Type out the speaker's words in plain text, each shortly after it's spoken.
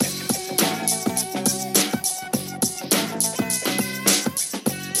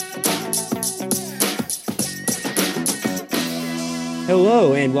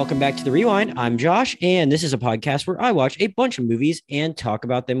Hello and welcome back to The Rewind. I'm Josh, and this is a podcast where I watch a bunch of movies and talk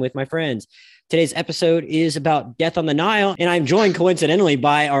about them with my friends. Today's episode is about Death on the Nile, and I'm joined coincidentally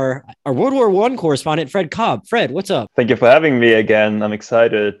by our World War I correspondent, Fred Kolb. Fred, what's up? Thank you for having me again. I'm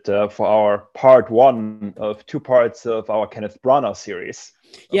excited for our part one of two parts of our Kenneth Branagh series.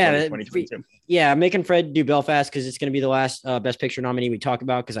 Yeah, I'm making Fred do Belfast because it's going to be the last Best Picture nominee we talk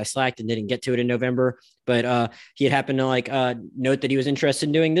about because I slacked and didn't get to it in November. But he had happened to note that he was interested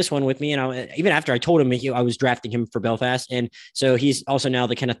in doing this one with me. And even after I told him I was drafting him for Belfast. And so he's also now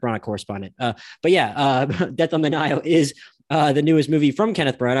the Kenneth Branagh correspondent. Death on the Nile is the newest movie from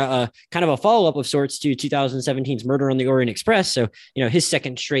Kenneth Branagh, kind of a follow-up of sorts to 2017's Murder on the Orient Express. So, his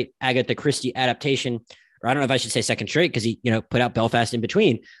second straight Agatha Christie adaptation. Or I don't know if I should say second straight because he, put out Belfast in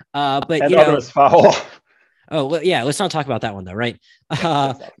between. Others foul. Oh, well, yeah. Let's not talk about that one though, right?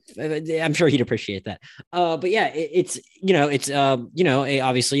 I'm sure he'd appreciate that. It's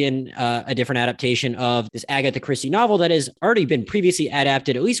obviously a different adaptation of this Agatha Christie novel that has already been previously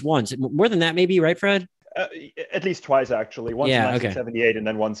adapted at least once, more than that, maybe, right, Fred? At least twice, actually. Once in 1978 and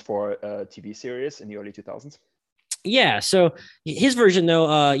then once for a TV series in the early 2000s. Yeah. So his version,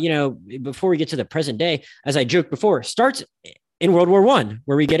 though, before we get to the present day, as I joked before, starts in World War I,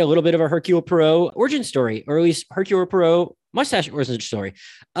 where we get a little bit of a Hercule Poirot origin story, or at least Hercule Poirot mustache origin story.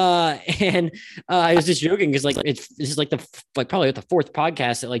 I was just joking because this is probably the fourth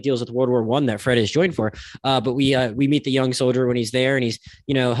podcast that deals with World War I that Fred has joined for. But we meet the young soldier when he's there, and he's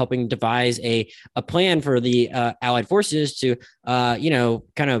helping devise a plan for the Allied forces to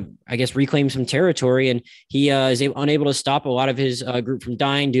reclaim some territory. And he is unable to stop a lot of his group from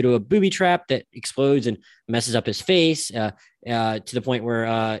dying due to a booby trap that explodes and messes up his face to the point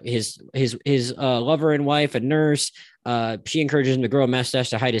where his lover and wife, a nurse, she encourages him to grow a mustache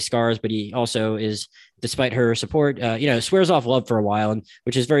to hide his scars, but he also is, despite her support, swears off love for a while, and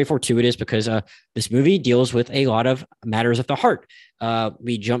which is very fortuitous because this movie deals with a lot of matters of the heart.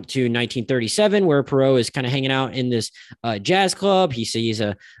 We jump to 1937, where Poirot is kind of hanging out in this jazz club. He sees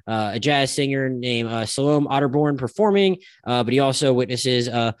a jazz singer named Salome Otterborn performing, but he also witnesses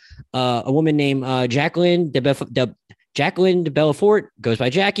a woman named Jacqueline de Belfort, goes by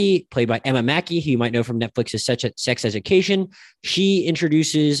Jackie, played by Emma Mackey, who you might know from Netflix's Sex Education. She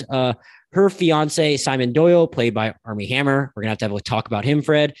introduces her fiance, Simon Doyle, played by Armie Hammer. We're going to have a talk about him,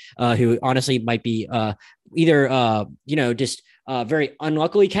 Fred, who honestly might be either very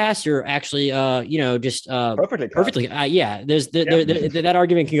unluckily cast or actually, perfectly. There's that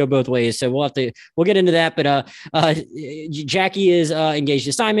argument can go both ways. So we'll get into that. But Jackie is engaged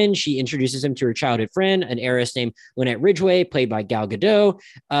to Simon. She introduces him to her childhood friend, an heiress named Lynette Ridgway, played by Gal Gadot,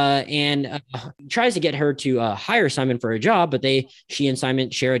 and tries to get her to hire Simon for a job. But she and Simon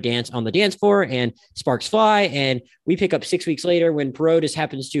share a dance on the dance floor, and sparks fly. And we pick up 6 weeks later when Poirot just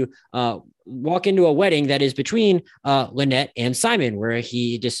happens to walk into a wedding that is between Lynette and Simon, where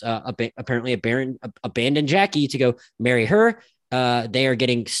he just apparently abandoned Jackie to go marry her. They are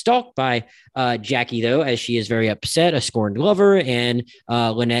getting stalked by Jackie, though, as she is very upset, a scorned lover, and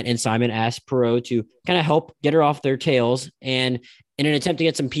Lynette and Simon ask Poirot to kind of help get her off their tails. And in an attempt to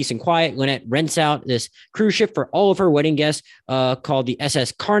get some peace and quiet, Lynette rents out this cruise ship for all of her wedding guests called the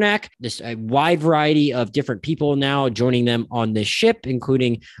SS Karnak. This a wide variety of different people now joining them on this ship,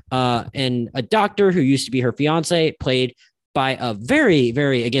 including a doctor who used to be her fiance, played by a very,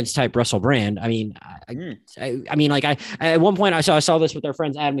 very against type Russell Brand. I mean, at one point I saw this with our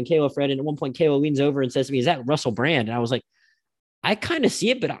friends Adam and Kayla, Fred, and at one point Kayla leans over and says to me, "Is that Russell Brand?" And I was like, I kind of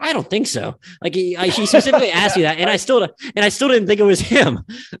see it, but I don't think so. She specifically asked me that, and I still didn't think it was him.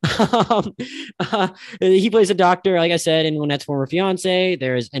 He plays a doctor, like I said, and Lynette's former fiance.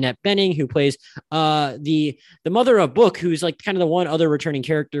 There's Annette Bening, who plays the mother of Book, who's kind of the one other returning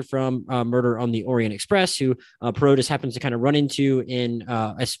character from Murder on the Orient Express, who Poirot just happens to kind of run into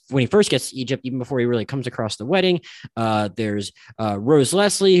when he first gets to Egypt, even before he really comes across the wedding. There's Rose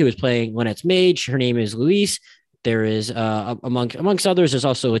Leslie, who is playing Lynette's maid. Her name is Louise. There is, amongst others, there's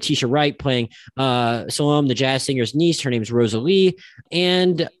also Letitia Wright playing Salome, the jazz singer's niece. Her name is Rosalie.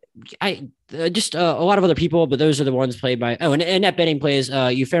 And a lot of other people, but those are the ones played by, and Annette Bening plays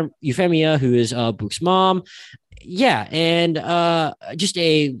Euphemia, who is Book's mom. Yeah, and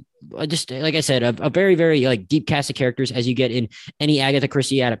like I said, a very, very deep cast of characters as you get in any Agatha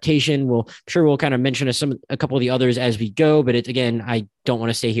Christie adaptation. We'll kind of mention a couple of the others as we go, but it's, again, I don't want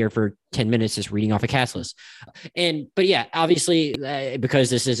to stay here for 10 minutes just reading off a cast list. But yeah, obviously, because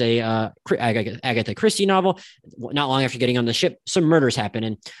this is a Agatha Christie novel, not long after getting on the ship, some murders happen.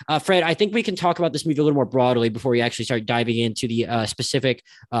 And Fred, I think we can talk about this movie a little more broadly before we actually start diving into the specific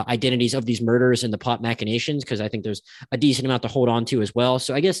identities of these murders and the plot machinations, because I think there's a decent amount to hold on to as well.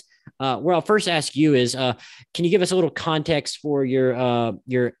 So I guess where I'll first ask you is, can you give us a little context for your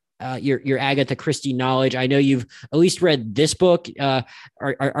Agatha Christie knowledge? I know you've at least read this book.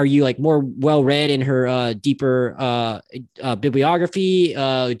 Are you like more well read in her deeper bibliography?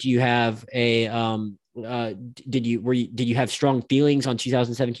 Do you have a did you have strong feelings on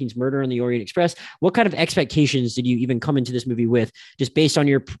 2017's Murder on the Orient Express? What kind of expectations did you even come into this movie with, just based on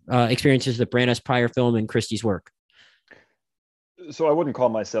your experiences with Branagh's prior film and Christie's work? So I wouldn't call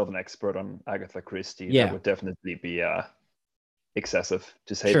myself an expert on Agatha Christie. Yeah. That would definitely be excessive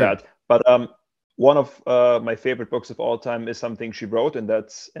to say Sure. that. But one of my favorite books of all time is something she wrote, and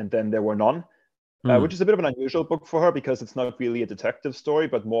Then There Were None, which is a bit of an unusual book for her because it's not really a detective story,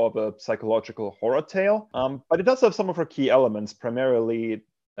 but more of a psychological horror tale. But it does have some of her key elements, primarily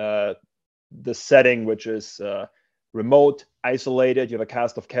the setting, which is remote, isolated. You have a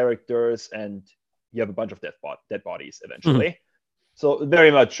cast of characters, and you have a bunch of dead bodies eventually. So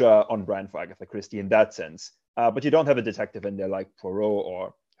very much on brand for Agatha Christie in that sense. But you don't have a detective in there like Poirot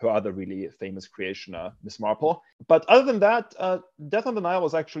or her other really famous creation, Miss Marple. But other than that, Death on the Nile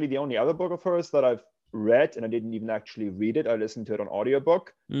was actually the only other book of hers that I've read, and I didn't even actually read it. I listened to it on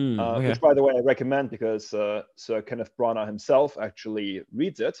audiobook, which, by the way, I recommend because Sir Kenneth Branagh himself actually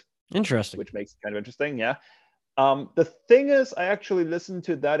reads it. Interesting. Which makes it kind of interesting, yeah. The thing is, I actually listened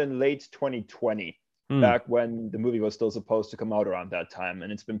to that in late 2020, back when the movie was still supposed to come out around that time,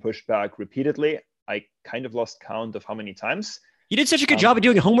 and it's been pushed back repeatedly. I kind of lost count of how many times. You did such a good job of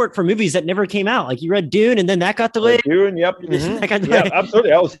doing homework for movies that never came out. Like you read Dune, and then that got delayed. Dune, yep. Yeah,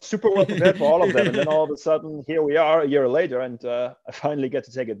 absolutely. I was super well prepared for all of them. And then all of a sudden, here we are a year later, and I finally get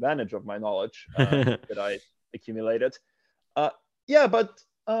to take advantage of my knowledge that I accumulated. But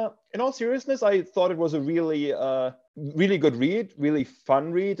in all seriousness, I thought it was a really, really good read, really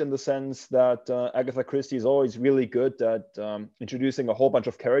fun read, in the sense that Agatha Christie is always really good at introducing a whole bunch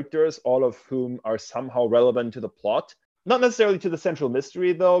of characters, all of whom are somehow relevant to the plot. Not necessarily to the central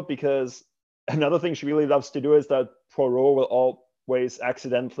mystery, though, because another thing she really loves to do is that Poirot will always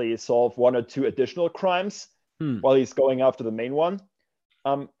accidentally solve one or two additional crimes while he's going after the main one.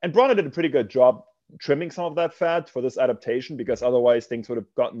 And Branagh did a pretty good job trimming some of that fat for this adaptation, because otherwise things would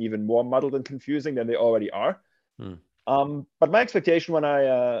have gotten even more muddled and confusing than they already are. But my expectation when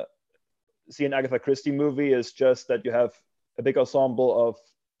I see an Agatha Christie movie is just that you have a big ensemble of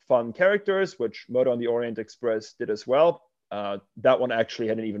fun characters, which Murder on the Orient Express did as well. That one actually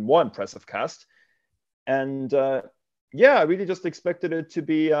had an even more impressive cast. And I really just expected it to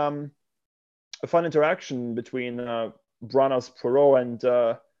be a fun interaction between Branagh's Poirot and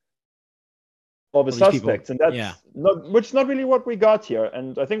all the suspects. And that's which is not really what we got here.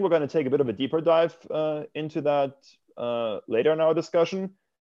 And I think we're going to take a bit of a deeper dive into that later in our discussion.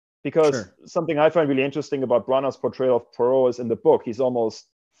 Because something I find really interesting about Branagh's portrayal of Poirot is in the book, he's almost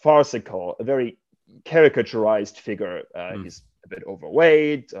farcical, a very caricaturized figure. He's a bit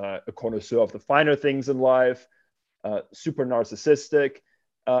overweight, a connoisseur of the finer things in life, super narcissistic.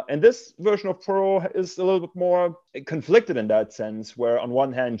 And this version of Poirot is a little bit more conflicted in that sense, where on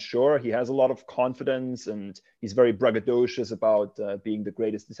one hand, sure, he has a lot of confidence and he's very braggadocious about being the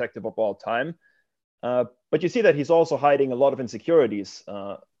greatest detective of all time. But you see that he's also hiding a lot of insecurities,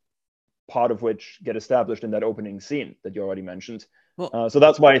 part of which get established in that opening scene that you already mentioned. Well, so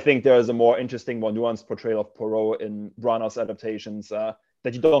that's why I think there's a more interesting, more nuanced portrayal of Poirot in Branagh's adaptations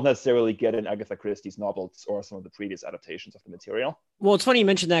that you don't necessarily get in Agatha Christie's novels or some of the previous adaptations of the material. Well, it's funny you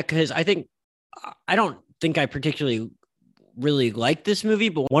mentioned that, because I don't think I particularly really liked this movie,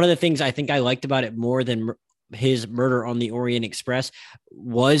 but one of the things I think I liked about it more than his Murder on the Orient Express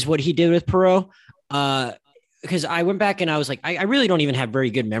was what he did with Poirot. Because I went back and I was like, I really don't even have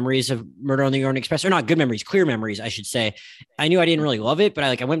very good memories of Murder on the Orient Express, or not good memories, clear memories, I should say. I knew I didn't really love it, but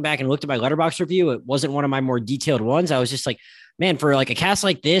I went back and looked at my Letterboxd review. It wasn't one of my more detailed ones. I was just like, man, for like a cast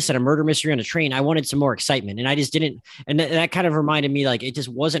like this and a murder mystery on a train, I wanted some more excitement. And I just didn't. And that kind of reminded me, like, it just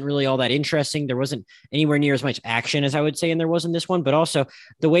wasn't really all that interesting. There wasn't anywhere near as much action as I would say, and there was in this one. But also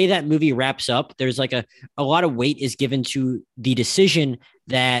the way that movie wraps up, there's like a lot of weight is given to the decision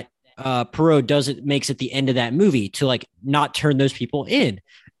that Poirot makes at the end of that movie to like not turn those people in.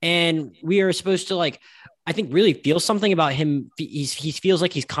 And we are supposed to like, I think, really feel something about him. He feels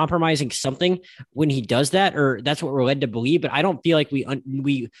like he's compromising something when he does that, or that's what we're led to believe. But I don't feel like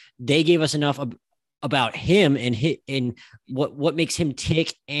they gave us enough about him and what makes him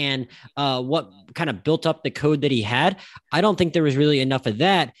tick and what kind of built up the code that he had. I don't think there was really enough of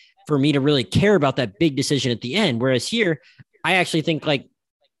that for me to really care about that big decision at the end. Whereas here, I actually think like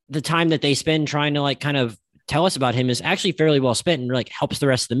the time that they spend trying to like kind of tell us about him is actually fairly well spent and like helps the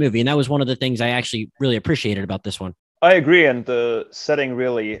rest of the movie. And that was one of the things I actually really appreciated about this one. I agree. And the setting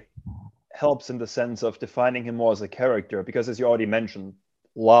really helps in the sense of defining him more as a character, because as you already mentioned,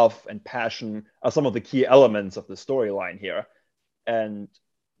 love and passion are some of the key elements of the storyline here. And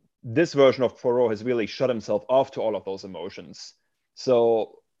this version of Poirot has really shut himself off to all of those emotions.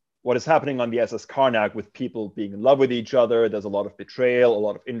 So what is happening on the SS Karnak with people being in love with each other, there's a lot of betrayal, a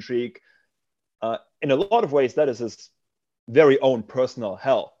lot of intrigue. In a lot of ways, that is his very own personal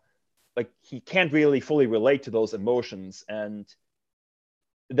hell. Like, he can't really fully relate to those emotions. And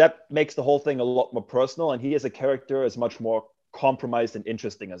that makes the whole thing a lot more personal. And he as a character is much more compromised and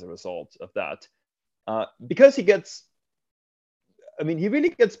interesting as a result of that. Because he really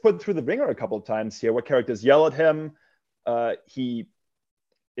gets put through the ringer a couple of times here, where characters yell at him. He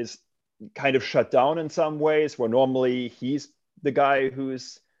is kind of shut down in some ways, where normally he's the guy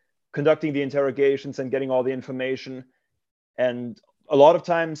who's conducting the interrogations and getting all the information. And a lot of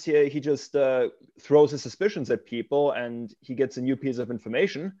times he just throws his suspicions at people, and he gets a new piece of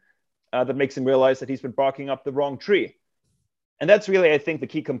information that makes him realize that he's been barking up the wrong tree. And that's really, I think, the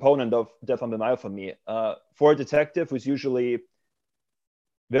key component of Death on the Nile for me. For a detective who's usually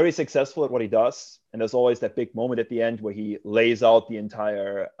very successful at what he does, and there's always that big moment at the end where he lays out the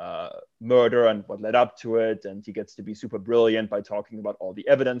entire murder and what led up to it, and he gets to be super brilliant by talking about all the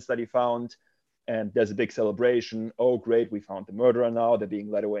evidence that he found, and there's a big celebration. Oh, great, we found the murderer now. They're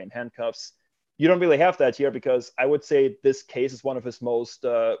being led away in handcuffs. You don't really have that here, because I would say this case is one of his most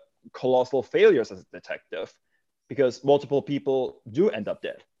colossal failures as a detective, because multiple people do end up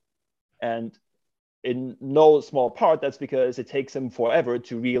dead. And in no small part, that's because it takes him forever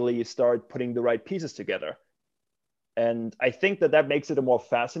to really start putting the right pieces together. And I think that makes it a more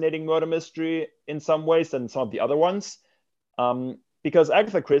fascinating murder mystery in some ways than some of the other ones. Because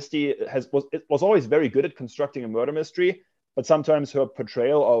Agatha Christie was always very good at constructing a murder mystery, but sometimes her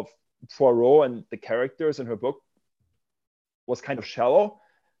portrayal of Poirot and the characters in her book was kind of shallow.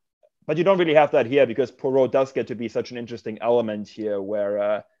 But you don't really have that here, because Poirot does get to be such an interesting element here,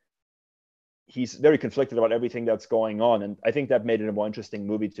 where he's very conflicted about everything that's going on. And I think that made it a more interesting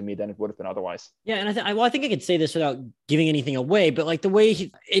movie to me than it would have been otherwise. Yeah. And I think I could say this without giving anything away, but like the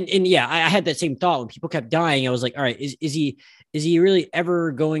way I had that same thought when people kept dying. I was like, all right, is he really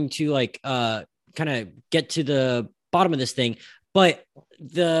ever going to like kind of get to the bottom of this thing? But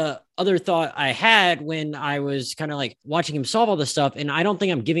the other thought I had when I was kind of like watching him solve all this stuff, and I don't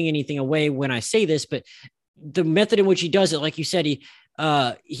think I'm giving anything away when I say this, but the method in which he does it, like you said,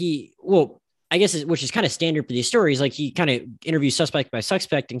 I guess, which is kind of standard for these stories. Like, he kind of interviews suspect by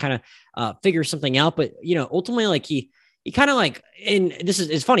suspect and kind of figures something out. But, ultimately, like he kind of like, and this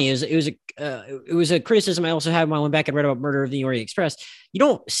is funny. It was a criticism I also had when I went back and read about Murder of the Orient Express. You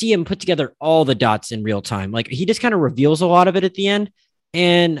don't see him put together all the dots in real time. Like, he just kind of reveals a lot of it at the end.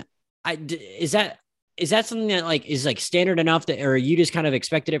 And is that something that like is like standard enough that, or you just kind of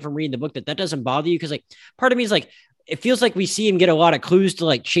expected it from reading the book that doesn't bother you? Cause like part of me is like, it feels like we see him get a lot of clues to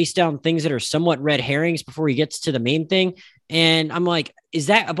like chase down things that are somewhat red herrings before he gets to the main thing. And I'm like, is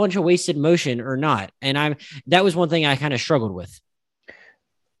that a bunch of wasted motion or not? And that was one thing I kind of struggled with.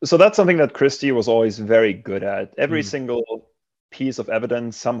 So that's something that Christie was always very good at. Every single piece of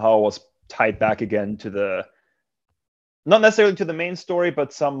evidence somehow was tied back again to not necessarily to the main story,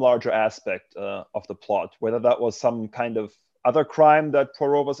 but some larger aspect of the plot, whether that was some kind of other crime that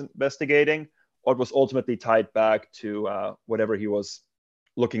Poirot was investigating, or it was ultimately tied back to whatever he was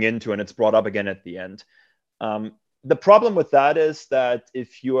looking into, and it's brought up again at the end. The problem with that is that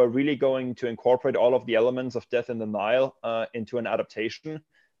if you are really going to incorporate all of the elements of Death in the Nile into an adaptation,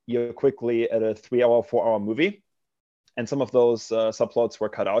 you're quickly at a 3-hour, 4-hour movie. And some of those subplots were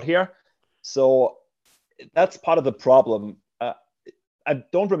cut out here. So that's part of the problem. I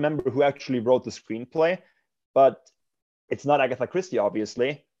don't remember who actually wrote the screenplay, but it's not Agatha Christie,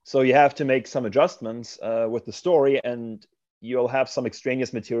 obviously. So you have to make some adjustments with the story, and you'll have some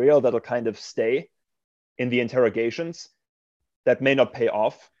extraneous material that'll kind of stay in the interrogations that may not pay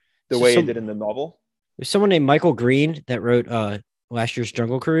off the way it did in the novel. There's someone named Michael Green that wrote last year's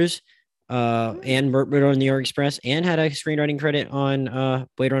Jungle Cruise and Murder on the Orient Express, and had a screenwriting credit on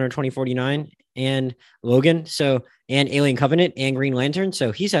Blade Runner 2049 and Logan, and Alien Covenant and Green Lantern.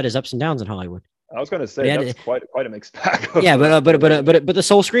 So he's had his ups and downs in Hollywood. I was going to say that's quite a mixed bag. Yeah, but the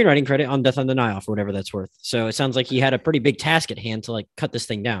sole screenwriting credit on Death on the Nile, for whatever that's worth. So it sounds like he had a pretty big task at hand to like cut this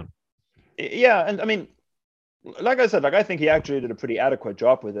thing down. Yeah, and I mean, like I said, like I think he actually did a pretty adequate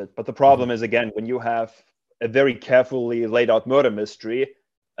job with it. But the problem is, again, when you have a very carefully laid out murder mystery,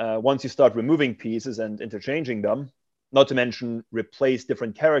 once you start removing pieces and interchanging them, not to mention replace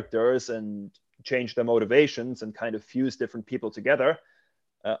different characters and change their motivations and kind of fuse different people together,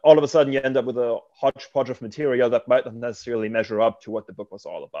 all of a sudden you end up with a hodgepodge of material that might not necessarily measure up to what the book was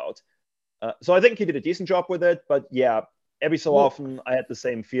all about. So I think he did a decent job with it, but yeah, every so often I had the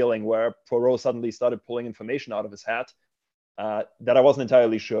same feeling where Poirot suddenly started pulling information out of his hat that I wasn't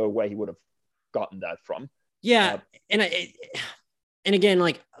entirely sure where he would have gotten that from. Yeah. And again,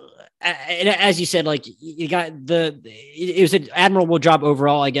 like, as you said, like you got it was an admirable job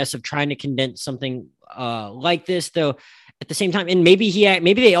overall, I guess, of trying to condense something like this, though at the same time, and maybe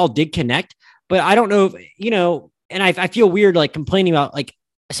they all did connect, but I don't know if, and I feel weird, like complaining about like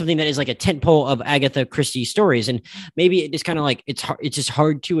something that is like a tentpole of Agatha Christie stories. And maybe it just kind of like, it's just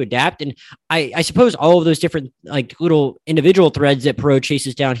hard to adapt. And I suppose all of those different like little individual threads that Poirot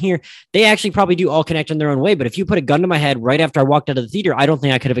chases down here, they actually probably do all connect in their own way. But if you put a gun to my head right after I walked out of the theater, I don't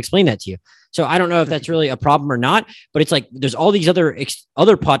think I could have explained that to you. So I don't know if that's really a problem or not, but it's like, there's all these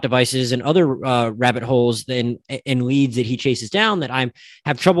other plot devices and other rabbit holes and leads that he chases down that I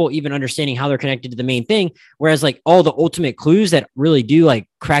have trouble even understanding how they're connected to the main thing. Whereas like all the ultimate clues that really do like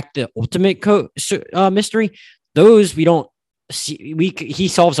crack the ultimate mystery, those we don't see, he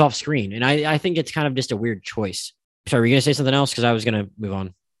solves off screen. And I think it's kind of just a weird choice. Sorry, were you going to say something else? Because I was going to move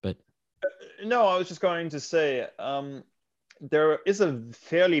on, but no, I was just going to say, there is a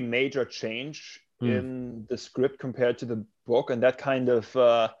fairly major change in the script compared to the book, and that kind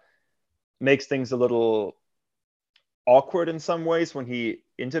of makes things a little awkward in some ways when he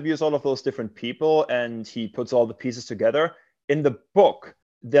interviews all of those different people and he puts all the pieces together. In the book,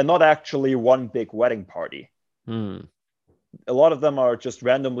 they're not actually one big wedding party. A lot of them are just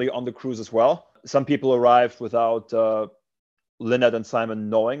randomly on the cruise as well. Some people arrived without Lynette and Simon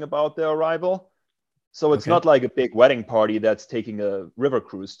knowing about their arrival. So it's not like a big wedding party that's taking a river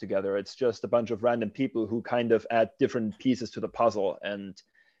cruise together. It's just a bunch of random people who kind of add different pieces to the puzzle. And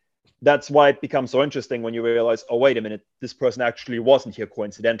that's why it becomes so interesting when you realize, oh, wait a minute, this person actually wasn't here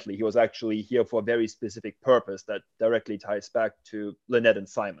coincidentally. He was actually here for a very specific purpose that directly ties back to Lynette and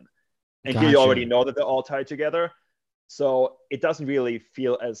Simon. And here you already know that they're all tied together. So it doesn't really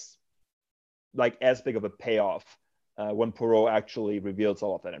feel as big of a payoff when Poirot actually reveals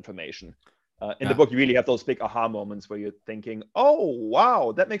all of that information. In the book, you really have those big aha moments where you're thinking, oh,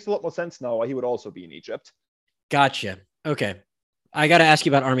 wow, that makes a lot more sense now why he would also be in Egypt. Gotcha. Okay. I got to ask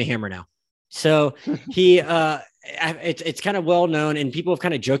you about Armie Hammer now. So he, it's kind of well known, and people have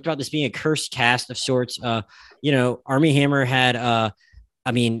kind of joked about this being a cursed cast of sorts. Armie Hammer had,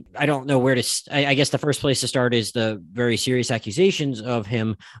 I don't know where to. I guess the first place to start is the very serious accusations of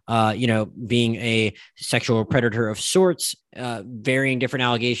him, being a sexual predator of sorts, varying different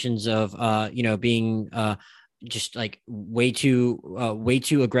allegations of, being just like way too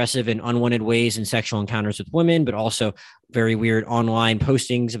aggressive in unwanted ways in sexual encounters with women, but also very weird online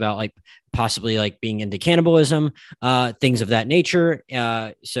postings about like possibly like being into cannibalism, things of that nature.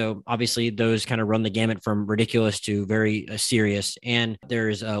 So obviously those kind of run the gamut from ridiculous to very serious. And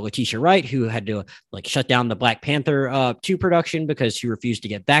there's Letitia Wright, who had to like shut down the Black Panther 2 production because she refused to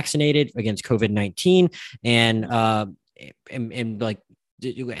get vaccinated against COVID-19 and like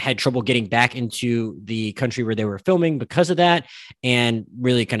had trouble getting back into the country where they were filming because of that, and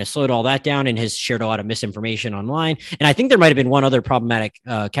really kind of slowed all that down and has shared a lot of misinformation online. And I think there might've been one other problematic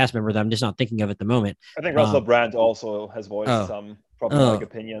cast member that I'm just not thinking of at the moment. I think Russell Brand also has voiced some problematic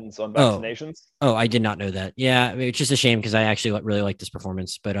opinions on vaccinations. Oh, I did not know that. Yeah. It's just a shame because I actually really like this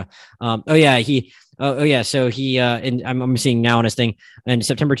performance, but so he, and I'm seeing now on his thing in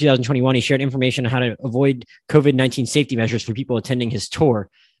September 2021, he shared information on how to avoid COVID-19 safety measures for people attending his tour.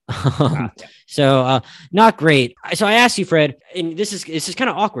 So not great. So I asked you, Fred, and this is kind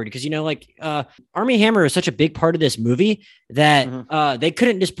of awkward because, Armie Hammer is such a big part of this movie that they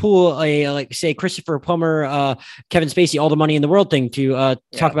couldn't just pull say Christopher Plummer, Kevin Spacey, all the money in the world thing to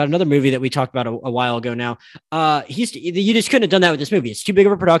talk about another movie that we talked about a while ago now. You just couldn't have done that with this movie. It's too big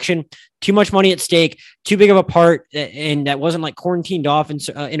of a production, too much money at stake, too big of a part, and that wasn't like quarantined off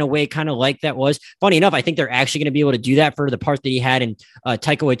in a way kind of like that was. Funny enough, I think they're actually going to be able to do that for the part that he had in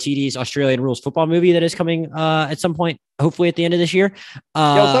Taika Waititi's Australian Rules football movie that is coming at some point, hopefully at the end of this year.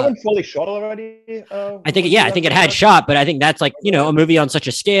 Was that one fully shot already? I think it had shot, but I think that's like, a movie on such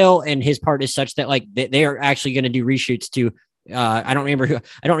a scale, and his part is such that like they are actually going to do reshoots to, I don't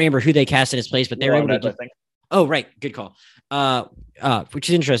remember who they cast in his place, but they're able to. Oh, right. Good call. Which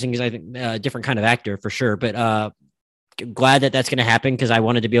is interesting because I think a different kind of actor for sure. But glad that that's going to happen because I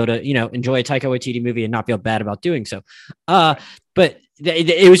wanted to be able to, enjoy a Taika Waititi movie and not feel bad about doing so. But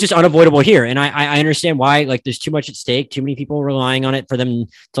it was just unavoidable here. And I understand why, like, there's too much at stake, too many people relying on it for them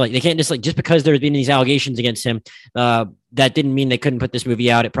to, like, they can't just because there's been these allegations against him, that didn't mean they couldn't put this movie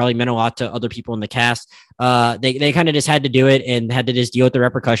out. It probably meant a lot to other people in the cast. They kind of just had to do it and had to just deal with the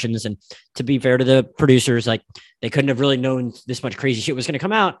repercussions. And to be fair to the producers, like, they couldn't have really known this much crazy shit was going to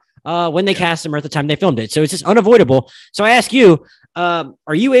come out when they cast him or at the time they filmed it. So it's just unavoidable. So I ask you,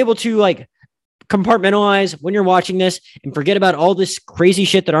 are you able to, like, compartmentalize when you're watching this and forget about all this crazy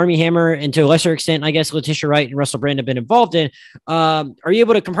shit that Armie Hammer and to a lesser extent, I guess, Letitia Wright and Russell Brand have been involved in? Are you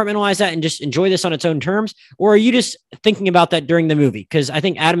able to compartmentalize that and just enjoy this on its own terms? Or are you just thinking about that during the movie? Because I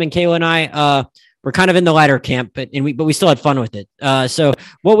think Adam and Kayla and I, were kind of in the latter camp, but we still had fun with it. So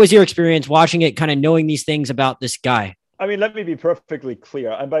what was your experience watching it, kind of knowing these things about this guy? I mean, let me be perfectly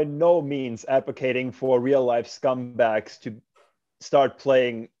clear. I'm by no means advocating for real life scumbags to start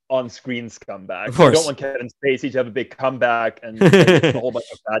playing on-screen scumbags. Of course. I don't want Kevin Spacey to have a big comeback and a whole bunch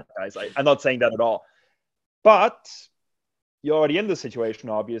of bad guys. I'm not saying that at all. But you're already in the situation,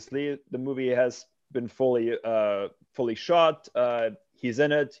 obviously. The movie has been fully shot. He's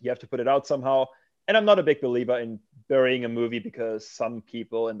in it. You have to put it out somehow. And I'm not a big believer in burying a movie because some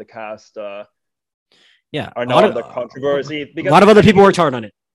people in the cast are not under controversy. A lot of other people worked hard on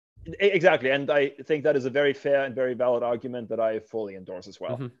it. Exactly. And I think that is a very fair and very valid argument that I fully endorse as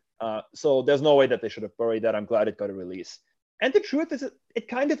well. Mm-hmm. So there's no way that they should have buried that. I'm glad it got a release. And the truth is, it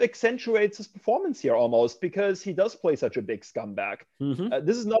kind of accentuates his performance here almost because he does play such a big scumbag. Mm-hmm.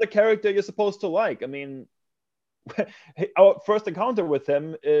 This is not a character you're supposed to like. I mean, our first encounter with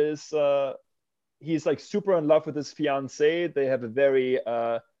him is he's like super in love with his fiancée. They have a very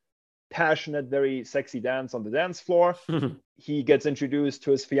passionate, very sexy dance on the dance floor. He gets introduced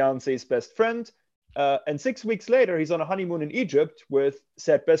to his fiance's best friend. And 6 weeks later, he's on a honeymoon in Egypt with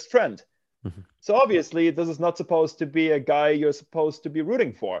said best friend. Mm-hmm. So obviously, this is not supposed to be a guy you're supposed to be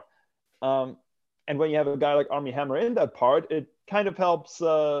rooting for. And when you have a guy like Armie Hammer in that part, it kind of helps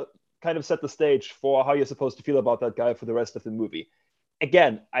kind of set the stage for how you're supposed to feel about that guy for the rest of the movie.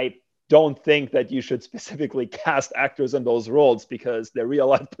 Again, I don't think that you should specifically cast actors in those roles because their real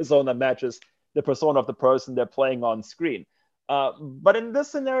life persona matches the persona of the person they're playing on screen. But in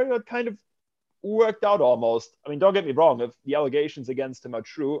this scenario, it kind of worked out almost. I mean, don't get me wrong. If the allegations against him are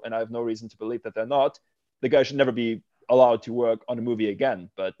true, and I have no reason to believe that they're not, the guy should never be allowed to work on a movie again.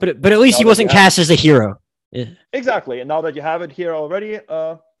 But at least he wasn't cast as a hero. Yeah. Exactly. And now that you have it here already,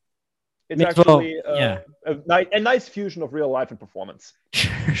 it's actually a nice fusion of real life and performance.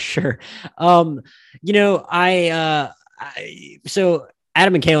 Sure. So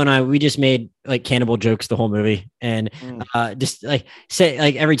Adam and Kayla and I, we just made like cannibal jokes the whole movie. And just like say,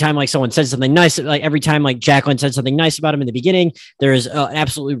 like every time like someone said something nice, like every time like Jacqueline said something nice about him in the beginning, there is an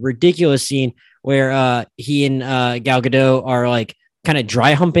absolutely ridiculous scene where he and Gal Gadot are like kind of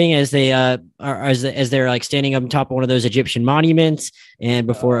dry humping as they as they're like standing up on top of one of those Egyptian monuments and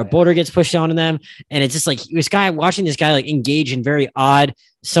before a boulder gets pushed onto them. And it's just like watching this guy like engage in very odd,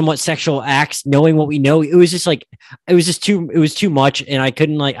 somewhat sexual acts, knowing what we know. It was too much. And I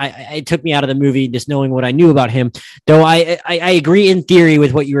couldn't it took me out of the movie just knowing what I knew about him. Though I agree in theory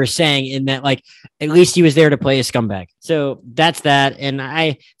with what you were saying in that, like, at least he was there to play a scumbag. So that's that. And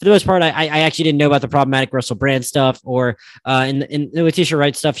for the most part, I actually didn't know about the problematic Russell Brand stuff or in the Letitia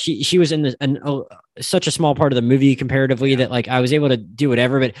Wright stuff. She was in such a small part of the movie comparatively that like I was able to do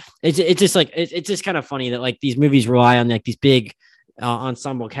whatever. But it's just kind of funny that like these movies rely on like these big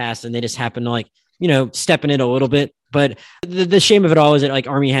ensemble casts and they just happen to like, step in it a little bit. But the shame of it all is that like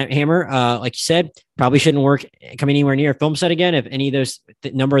Armie Hammer, like you said, probably shouldn't come anywhere near a film set again if any of those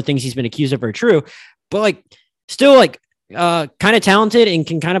number of things he's been accused of are true. But like still like kind of talented and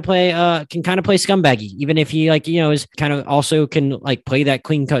can kind of play scumbaggy, even if he like, is kind of also can like play that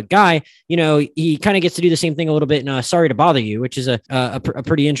clean cut guy. He kind of gets to do the same thing a little bit in Sorry to Bother You, which is a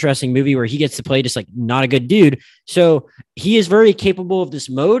pretty interesting movie where he gets to play just like not a good dude. So he is very capable of this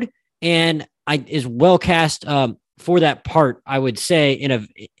mode and is well cast for that part, I would say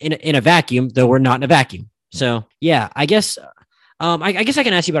in a vacuum, though we're not in a vacuum. So yeah, I guess I guess I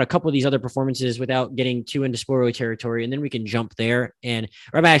can ask you about a couple of these other performances without getting too into spoiler territory, and then we can jump there. Or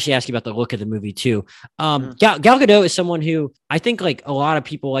I might actually ask you about the look of the movie too. Gal Gadot is someone who I think like a lot of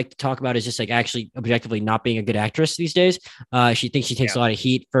people like to talk about as just like actually objectively not being a good actress these days. She thinks she takes a lot of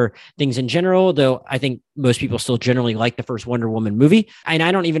heat for things in general, though I think most people still generally like the first Wonder Woman movie. And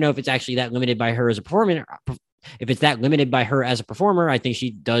I don't even know if it's actually that limited by her as a if it's that limited by her as a performer, I think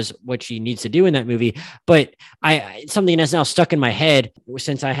she does what she needs to do in that movie. But something that's now stuck in my head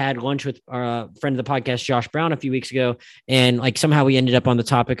since I had lunch with a friend of the podcast, Josh Brown, a few weeks ago. And like somehow we ended up on the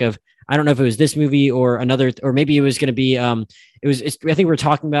topic of, I don't know if it was this movie or another, or maybe it was going to be, I think we're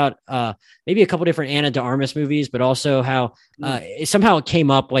talking about maybe a couple different Ana de Armas movies, but also how somehow it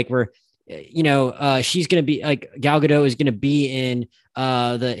came up like where, she's going to be like Gal Gadot is going to be in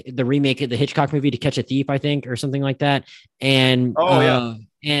the remake of the Hitchcock movie To Catch a Thief, I think, or something like that. And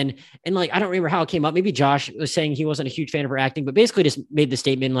and like I don't remember how it came up. Maybe Josh was saying he wasn't a huge fan of her acting, but basically just made the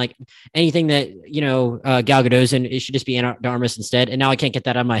statement like anything that Gal Gadot's in, it should just be Ana de Armas instead. And now I can't get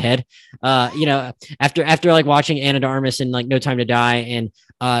that out of my head. After like watching Ana de Armas and like No Time to Die and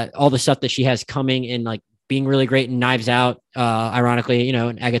all the stuff that she has coming and like being really great in Knives Out, ironically,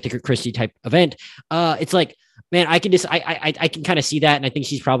 an Agatha Christie type event. It's like, man, I can kind of see that. And I think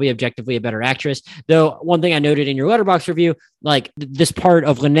she's probably objectively a better actress. Though one thing I noted in your Letterboxd review, like this part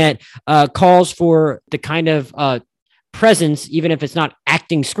of Lynette calls for the kind of presence, even if it's not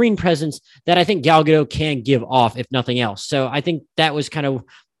acting screen presence, that I think Gal Gadot can give off, if nothing else. So I think that was kind of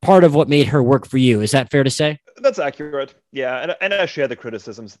part of what made her work for you. Is that fair to say? That's accurate. Yeah. And I share the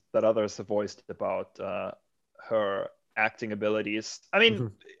criticisms that others have voiced about her acting abilities. I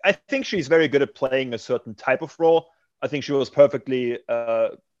mean, I think she's very good at playing a certain type of role. I think she was perfectly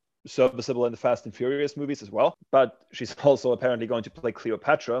serviceable in the Fast and Furious movies as well. But she's also apparently going to play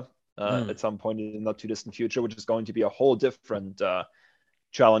Cleopatra at some point in the not too distant future, which is going to be a whole different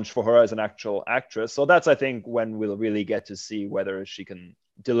challenge for her as an actual actress. So that's, I think, when we'll really get to see whether she can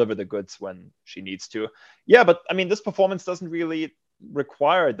deliver the goods when she needs to. Yeah, but I mean, this performance doesn't really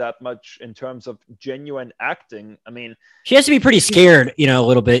require that much in terms of genuine acting. I mean, she has to be pretty scared, a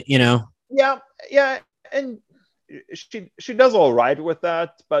little bit, Yeah, and she does all right with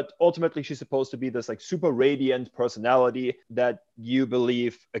that, but ultimately she's supposed to be this like super radiant personality that you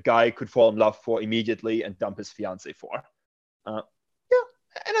believe a guy could fall in love for immediately and dump his fiance for.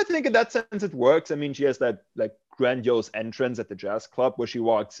 And I think in that sense it works. I mean, she has that like grandiose entrance at the jazz club where she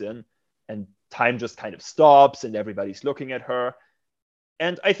walks in and time just kind of stops and everybody's looking at her.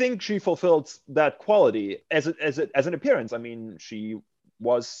 And I think she fulfills that quality as an appearance. I mean, she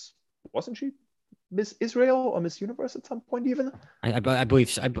wasn't she Miss Israel or Miss Universe at some point even? I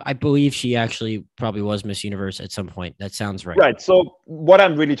believe she actually probably was Miss Universe at some point. That sounds right. Right. So what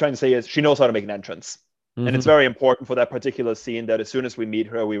I'm really trying to say is she knows how to make an entrance. And it's very important for that particular scene that as soon as we meet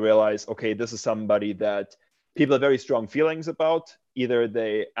her, we realize, okay, this is somebody that people have very strong feelings about. Either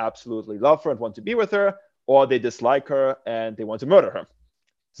they absolutely love her and want to be with her, or they dislike her and they want to murder her.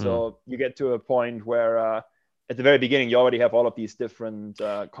 So you get to a point where at the very beginning, you already have all of these different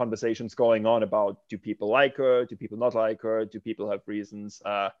conversations going on about, do people like her? Do people not like her? Do people have reasons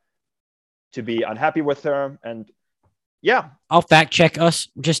to be unhappy with her? And yeah. I'll fact check us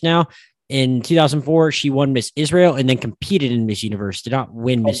just now. In 2004, she won Miss Israel and then competed in Miss Universe. Did not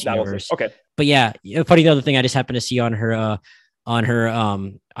win Miss Universe. Okay. But yeah, funny other thing I just happened to see on her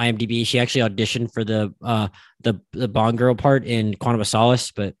IMDb, she actually auditioned for the Bond girl part in Quantum of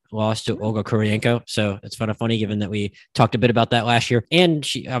Solace, but lost to Olga Kurylenko. So it's kind of funny given that we talked a bit about that last year. And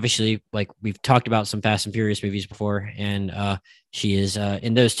she obviously, like we've talked about some Fast and Furious movies before, and she is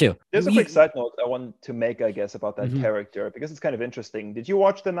in those too. There's a quick side note I want to make, I guess, about that character, because it's kind of interesting. Did you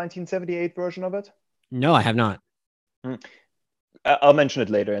watch the 1978 version of it? No, I have not. I'll mention it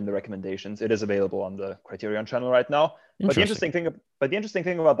later in the recommendations. It is available on the Criterion channel right now. But the interesting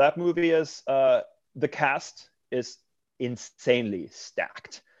thing about that movie is the cast is insanely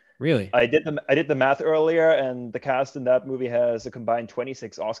stacked. Really? I did the math earlier, and the cast in that movie has a combined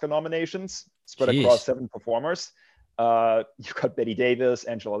 26 Oscar nominations spread across 7 performers. You've got Bette Davis,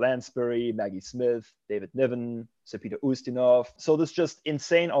 Angela Lansbury, Maggie Smith, David Niven, Sir Peter Ustinov. So this just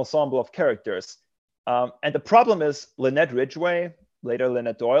insane ensemble of characters. And the problem is Lynette Ridgway, later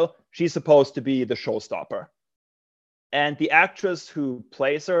Lynette Doyle, she's supposed to be the showstopper. And the actress who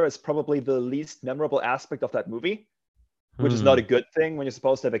plays her is probably the least memorable aspect of that movie, which is not a good thing when you're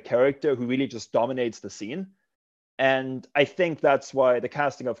supposed to have a character who really just dominates the scene. And I think that's why the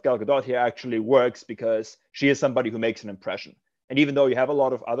casting of Gal Gadot here actually works, because she is somebody who makes an impression. And even though you have a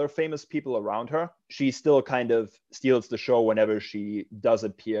lot of other famous people around her, she still kind of steals the show whenever she does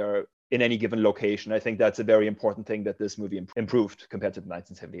appear in any given location. I think that's a very important thing that this movie improved compared to the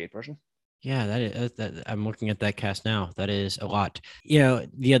 1978 version. Yeah, that I'm looking at that cast now. That is a lot.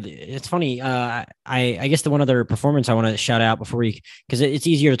 It's funny. I guess the one other performance I want to shout out before because it's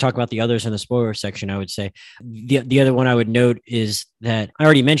easier to talk about the others in the spoiler section, I would say. The other one I would note is that I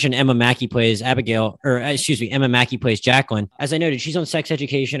already mentioned. Emma Mackey plays Abigail, or excuse me, Emma Mackey plays Jacqueline. As I noted, she's on Sex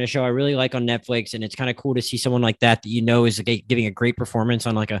Education, a show I really like on Netflix. And it's kind of cool to see someone like that is giving a great performance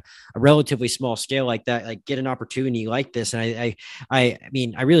on like a relatively small scale like that, like get an opportunity like this. And I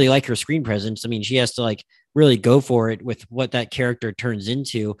mean, I really like her screen presence. I mean, she has to like really go for it with what that character turns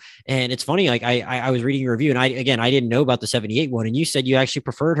into. And it's funny, like I was reading your review, and I didn't know about the 78 one, and you said you actually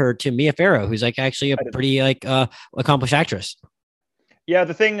preferred her to Mia Farrow, who's like actually a pretty like accomplished actress. Yeah,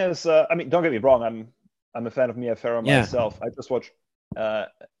 the thing is, I mean, don't get me wrong, I'm a fan of Mia Farrow myself. I just watched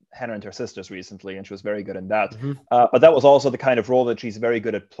Hannah and Her Sisters recently, and she was very good in that. Mm-hmm. But that was also the kind of role that she's very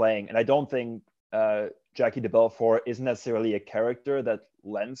good at playing. And I don't think Jackie de Belfort is necessarily a character that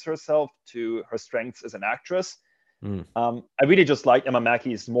lends herself to her strengths as an actress. I really just like Emma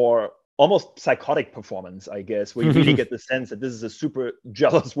Mackey's more almost psychotic performance, I guess, where you really get the sense that this is a super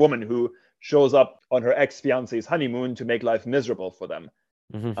jealous woman who shows up on her ex-fiance's honeymoon to make life miserable for them.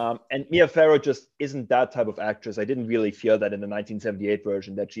 And Mia Farrow just isn't that type of actress. I didn't really feel that in the 1978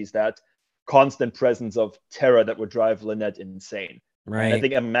 version, that she's that constant presence of terror that would drive Lynette insane. Right. And I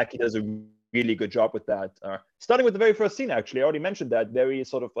think Emma Mackey does a really good job with that. Starting with the very first scene, actually, I already mentioned that very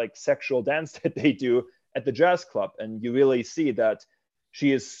sort of like sexual dance that they do at the jazz club. And you really see that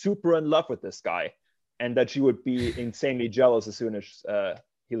she is super in love with this guy, and that she would be insanely jealous as soon as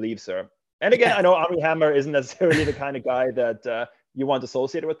he leaves her. And again, I know Armie Hammer isn't necessarily the kind of guy that you want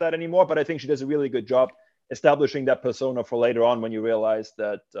associated with that anymore, but I think she does a really good job establishing that persona for later on when you realize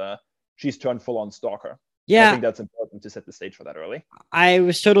that she's turned full-on stalker. Yeah. I think that's important to set the stage for that early. I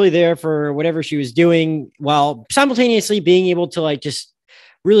was totally there for whatever she was doing, while simultaneously being able to like just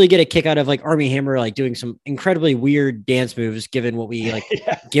really get a kick out of like Armie Hammer, like doing some incredibly weird dance moves, given what we like,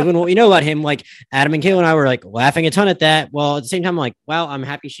 given what we know about him. Like Adam and Kayla and I were like laughing a ton at that. Well, at the same time, I'm like, wow, I'm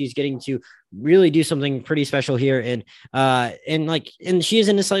happy she's getting to really do something pretty special here. And she is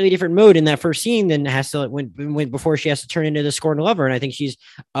in a slightly different mode in that first scene than has to when before she has to turn into the scorned lover. And I think she's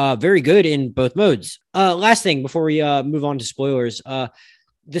very good in both modes. Last thing before we move on to spoilers,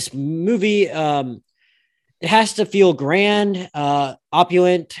 this movie, it has to feel grand,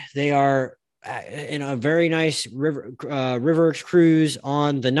 opulent. They are in a very nice river cruise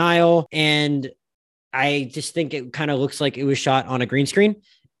on the Nile. And I just think it kind of looks like it was shot on a green screen.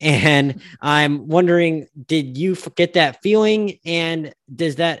 And I'm wondering, did you get that feeling? And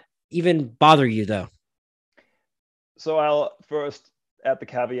does that even bother you, though? So I'll first add the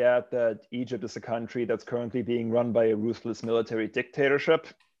caveat that Egypt is a country that's currently being run by a ruthless military dictatorship.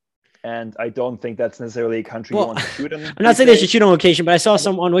 And I don't think that's necessarily a country you want to shoot in. I'm not saying they should shoot on location, but I saw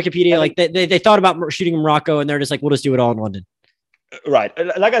some on Wikipedia, like they thought about shooting in Morocco, and they're just like, we'll just do it all in London. Right.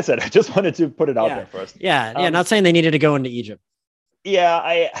 Like I said, I just wanted to put it out there first. Yeah. Not saying they needed to go into Egypt. Yeah,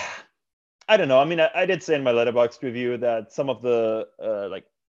 I don't know. I mean, I did say in my Letterboxd review that some of the like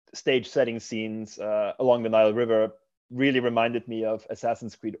stage setting scenes along the Nile River really reminded me of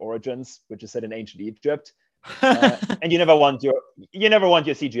Assassin's Creed Origins, which is set in ancient Egypt. And you never want your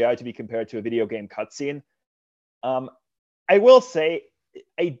CGI to be compared to a video game cutscene. I will say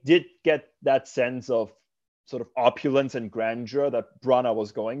I did get that sense of sort of opulence and grandeur that Branagh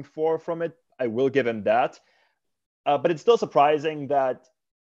was going for from it. I will give him that. But it's still surprising that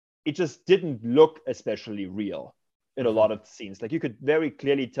it just didn't look especially real in a lot of scenes. Like you could very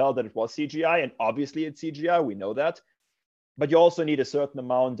clearly tell that it was CGI, and obviously it's CGI, we know that. But you also need a certain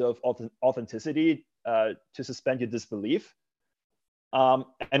amount of authenticity to suspend your disbelief. And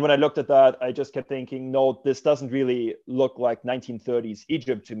when I looked at that, I just kept thinking, no, this doesn't really look like 1930s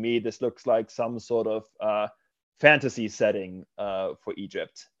Egypt to me. This looks like some sort of fantasy setting for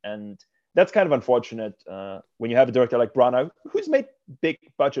Egypt. And that's kind of unfortunate when you have a director like Branagh, who's made big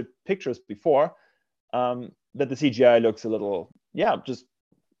budget pictures before, that the CGI looks a little, just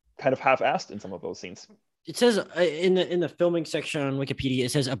kind of half-assed in some of those scenes. It says in the filming section on Wikipedia,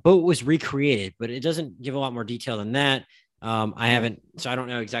 it says a boat was recreated, but it doesn't give a lot more detail than that. I haven't, so I don't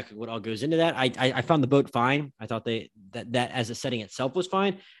know exactly what all goes into that. I found the boat fine. I thought that as a setting itself was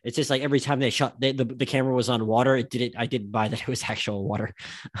fine. It's just like every time they shot, the camera was on water. I didn't buy that it was actual water.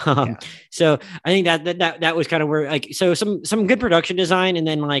 So I think that was kind of where, like, so some good production design, and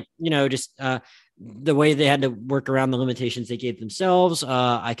then like, just the way they had to work around the limitations they gave themselves.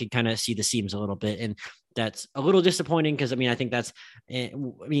 I could kind of see the seams a little bit, and that's a little disappointing because I think that's,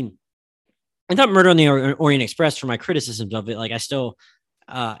 I thought Murder on the Orient Express, for my criticisms of it, like I still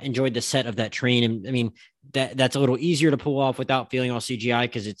enjoyed the set of that train. And that's a little easier to pull off without feeling all CGI,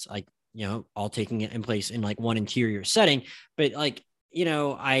 because it's like, all taking it in place in like one interior setting. But like,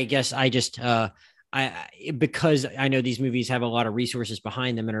 I guess I just because I know these movies have a lot of resources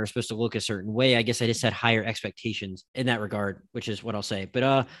behind them and are supposed to look a certain way, I guess I just had higher expectations in that regard, which is what I'll say. But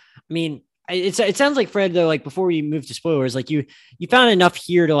I mean, it sounds like, Fred, though, like before we move to spoilers, like you found enough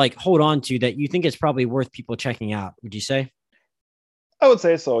here to like hold on to that you think it's probably worth people checking out. Would you say? I would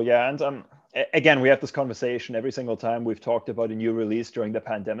say so, yeah. And again, we have this conversation every single time we've talked about a new release during the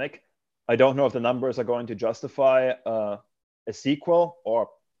pandemic. I don't know if the numbers are going to justify a sequel, or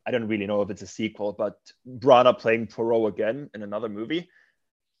I don't really know if it's a sequel, but Branagh playing Poirot again in another movie.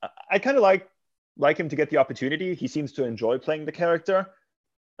 I kind of like him to get the opportunity. He seems to enjoy playing the character,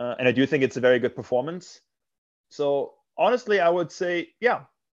 and I do think it's a very good performance. So honestly, I would say, yeah,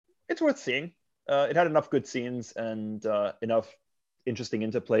 it's worth seeing. It had enough good scenes and enough interesting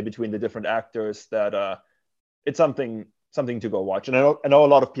interplay between the different actors that it's something to go watch. And I know a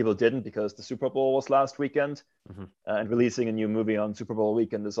lot of people didn't, because the Super Bowl was last weekend, and releasing a new movie on Super Bowl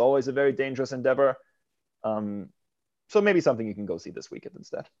weekend is always a very dangerous endeavor. So maybe something you can go see this weekend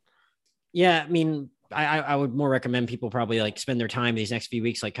instead. Yeah, I mean, I would more recommend people probably like spend their time these next few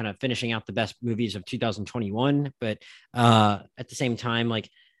weeks like kind of finishing out the best movies of 2021. But at the same time, like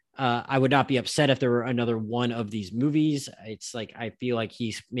I would not be upset if there were another one of these movies. It's like I feel like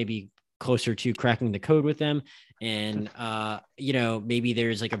he's maybe closer to cracking the code with them, and maybe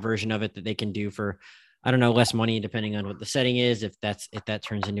there's like a version of it that they can do for, I don't know, less money depending on what the setting is, if that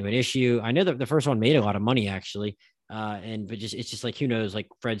turns into an issue. I know that the first one made a lot of money actually, but it's just like, who knows, like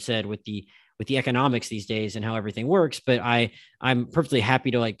Fred said, with the economics these days and how everything works. But I'm perfectly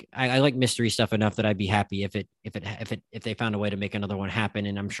happy to like, I like mystery stuff enough that I'd be happy if they found a way to make another one happen.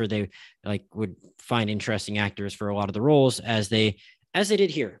 And I'm sure they like would find interesting actors for a lot of the roles as they did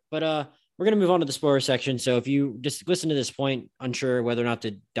here. But we're going to move on to the spoiler section. So if you just listen to this point, unsure whether or not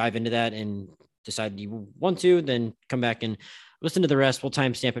to dive into that and decide you want to, then come back and listen to the rest. We'll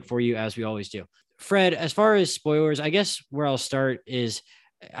timestamp it for you as we always do. Fred, as far as spoilers, I guess where I'll start is,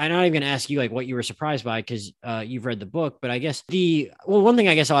 I'm not even going to ask you like what you were surprised by, because you've read the book, but I guess one thing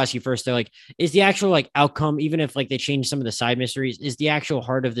I guess I'll ask you first though, like, is the actual like outcome, even if like they change some of the side mysteries, is the actual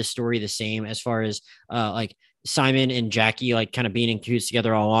heart of the story the same as far as like Simon and Jackie like kind of being in cahoots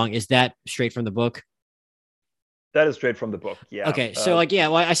together all along? Is that straight from the book? That is straight from the book. Yeah. Okay. So like, yeah,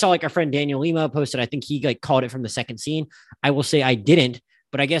 well, I saw like our friend Daniel Lima posted, I think he like called it from the second scene. I will say I didn't,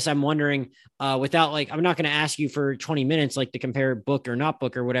 but I guess I'm wondering, without like, I'm not going to ask you for 20 minutes, like to compare book or not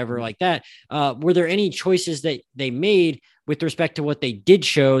book or whatever like that. Were there any choices that they made with respect to what they did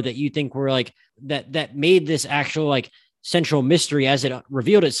show that you think were like, that made this actual like central mystery as it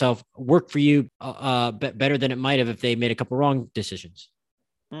revealed itself work for you better than it might have if they made a couple wrong decisions?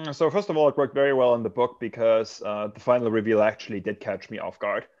 So first of all, it worked very well in the book because the final reveal actually did catch me off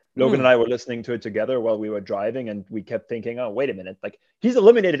guard. Logan and I were listening to it together while we were driving, and we kept thinking, oh, wait a minute, like he's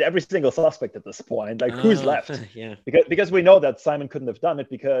eliminated every single suspect at this point. Like who's left? Yeah. Because we know that Simon couldn't have done it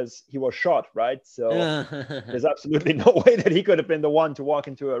because he was shot, right? So there's absolutely no way that he could have been the one to walk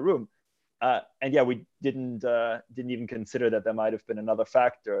into a room. And yeah, we didn't even consider that there might have been another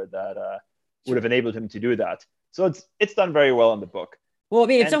factor that would have enabled him to do that. So it's done very well in the book. Well, I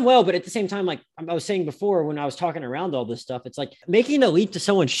mean, it's done well, but at the same time, like I was saying before, when I was talking around all this stuff, it's like making a leap to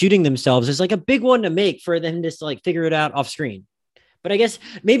someone shooting themselves is like a big one to make for them just to like figure it out off screen. But I guess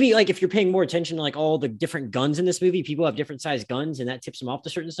maybe like if you're paying more attention to like all the different guns in this movie, people have different size guns and that tips them off to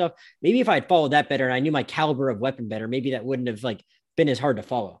certain stuff. Maybe if I had followed that better and I knew my caliber of weapon better, maybe that wouldn't have like been as hard to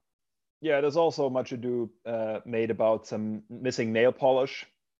follow. Yeah, there's also much ado made about some missing nail polish.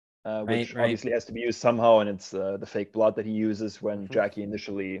 Which obviously has to be used somehow, and it's the fake blood that he uses when Jackie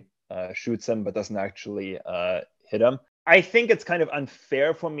initially shoots him, but doesn't actually hit him. I think it's kind of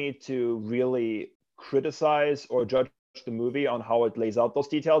unfair for me to really criticize or judge the movie on how it lays out those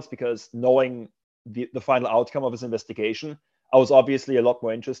details, because knowing the final outcome of his investigation, I was obviously a lot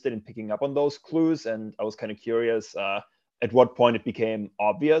more interested in picking up on those clues, and I was kind of curious at what point it became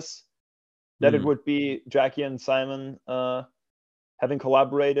obvious that it would be Jackie and Simon having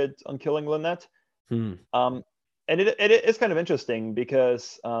collaborated on killing Lynette. And it is kind of interesting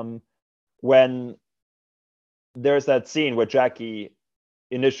because when there's that scene where Jackie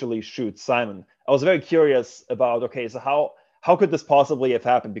initially shoots Simon, I was very curious about, okay, so how could this possibly have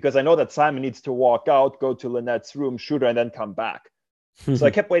happened? Because I know that Simon needs to walk out, go to Lynette's room, shoot her, and then come back. So I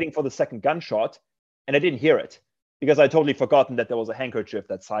kept waiting for the second gunshot, and I didn't hear it because I totally forgotten that there was a handkerchief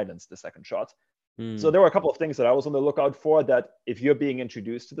that silenced the second shot. So there were a couple of things that I was on the lookout for, that if you're being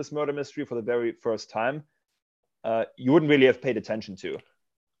introduced to this murder mystery for the very first time, you wouldn't really have paid attention to.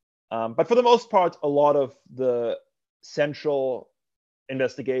 But for the most part, a lot of the central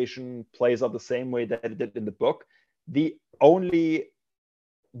investigation plays out the same way that it did in the book. The only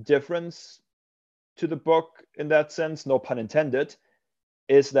difference to the book in that sense, no pun intended,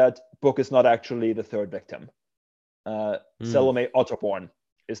 is that Book is not actually the third victim. Salome Otterborn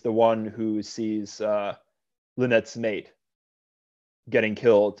is the one who sees Lynette's maid getting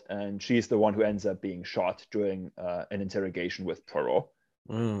killed, and she's the one who ends up being shot during an interrogation with Poirot.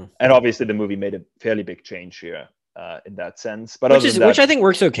 And obviously the movie made a fairly big change here in that sense. But which I think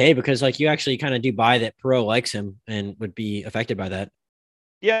works okay, because like you actually kind of do buy that Poirot likes him and would be affected by that.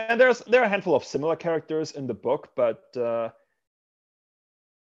 Yeah, and there are a handful of similar characters in the book, but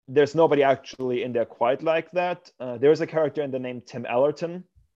there's nobody actually in there quite like that. There's a character in the name Tim Allerton,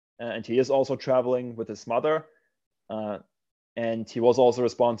 and he is also traveling with his mother. And he was also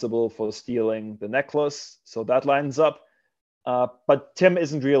responsible for stealing the necklace, so that lines up. But Tim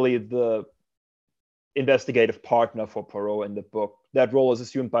isn't really the investigative partner for Poirot in the book. That role is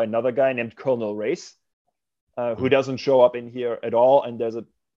assumed by another guy named Colonel Race, who doesn't show up in here at all. And there's a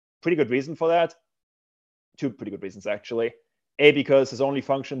pretty good reason for that. Two pretty good reasons, actually. A, because his only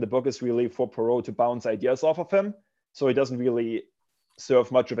function in the book is really for Poirot to bounce ideas off of him. So he doesn't really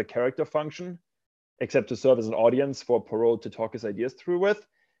serve much of a character function, except to serve as an audience for Poirot to talk his ideas through with.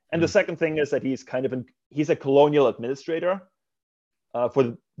 And the second thing is that he's a colonial administrator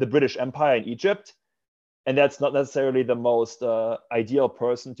for the British Empire in Egypt. And that's not necessarily the most ideal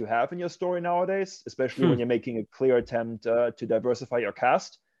person to have in your story nowadays, especially when you're making a clear attempt to diversify your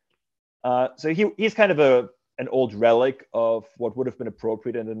cast. So he's kind of an old relic of what would have been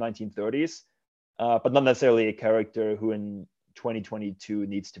appropriate in the 1930s, but not necessarily a character who in 2022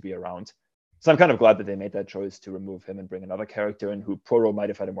 needs to be around. So I'm kind of glad that they made that choice to remove him and bring another character in who Poirot might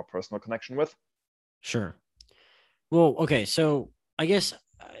have had a more personal connection with. Sure. Well, okay, so I guess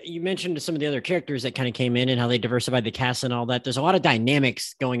you mentioned some of the other characters that kind of came in and how they diversified the cast and all that. There's a lot of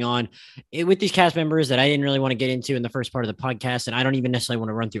dynamics going on with these cast members that I didn't really want to get into in the first part of the podcast. And I don't even necessarily want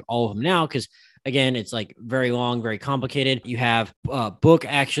to run through all of them now, because again, it's like very long, very complicated. You have Book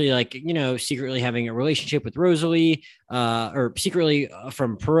actually secretly having a relationship with Rosalie, or secretly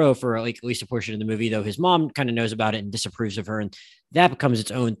from Poirot for like at least a portion of the movie, though his mom kind of knows about it and disapproves of her. And that becomes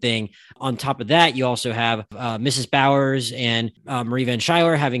its own thing. On top of that, you also have Mrs. Bowers and Marie Van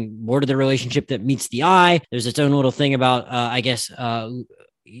Schuyler having more to the relationship that meets the eye. There's its own little thing about, that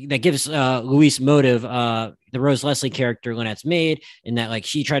gives Louise motive, the Rose Leslie character, Lynette's maid, in that like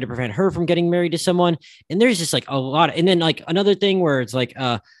she tried to prevent her from getting married to someone. And there's just like a lot. And then like another thing where it's like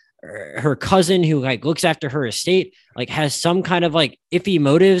her cousin who like looks after her estate, like has some kind of like iffy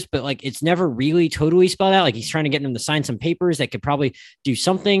motives, but like it's never really totally spelled out. Like he's trying to get them to sign some papers that could probably do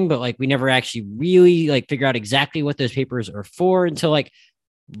something, but like we never actually really like figure out exactly what those papers are for until like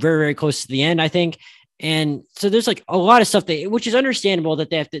very, very close to the end, I think. And so there's like a lot of stuff which is understandable that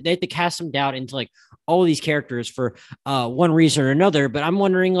they have to cast some doubt into like all of these characters for one reason or another. But I'm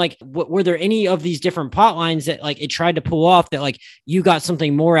wondering, like, were there any of these different plot lines that like it tried to pull off that like you got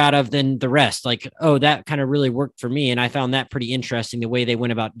something more out of than the rest? Like, oh, that kind of really worked for me. And I found that pretty interesting, the way they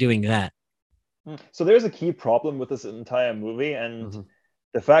went about doing that. So there's a key problem with this entire movie. And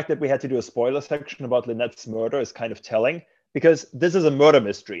the fact that we had to do a spoiler section about Lynette's murder is kind of telling, because this is a murder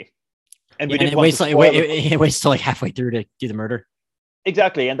mystery. And we didn't want to spoil it waits till like halfway through to do the murder.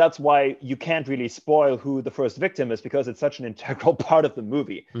 Exactly. And that's why you can't really spoil who the first victim is, because it's such an integral part of the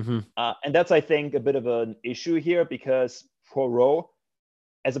movie. And that's, I think, a bit of an issue here, because Poirot,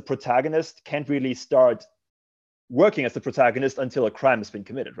 as a protagonist, can't really start working as the protagonist until a crime has been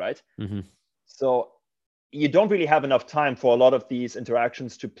committed, right? So you don't really have enough time for a lot of these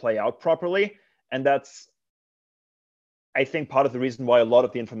interactions to play out properly. And that's, I think, part of the reason why a lot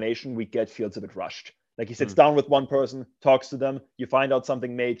of the information we get feels a bit rushed. Like he sits down with one person, talks to them, you find out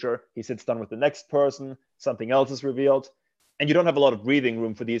something major, he sits down with the next person, something else is revealed, and you don't have a lot of breathing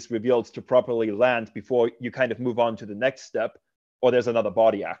room for these reveals to properly land before you kind of move on to the next step, or there's another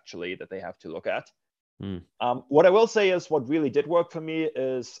body actually that they have to look at. What I will say is what really did work for me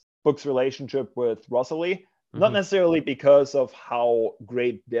is Book's relationship with Rosalie. Not necessarily because of how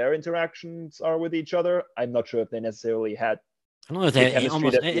great their interactions are with each other. I'm not sure if they necessarily had. I don't know if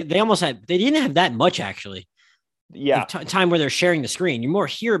they didn't have that much actually. Yeah. Time where they're sharing the screen. You more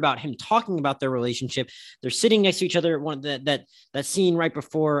hear about him talking about their relationship. They're sitting next to each other. That scene right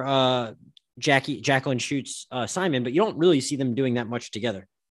before Jacqueline shoots Simon, but you don't really see them doing that much together.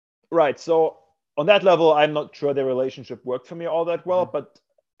 Right. So on that level, I'm not sure their relationship worked for me all that well, but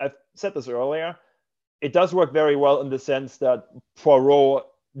I've said this earlier. It does work very well in the sense that Poirot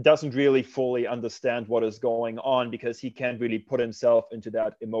doesn't really fully understand what is going on, because he can't really put himself into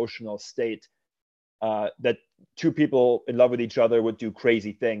that emotional state that two people in love with each other would do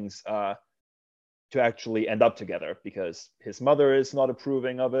crazy things to actually end up together, because his mother is not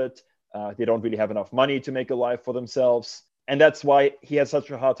approving of it. They don't really have enough money to make a life for themselves. And that's why he has such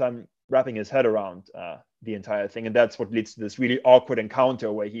a hard time wrapping his head around the entire thing. And that's what leads to this really awkward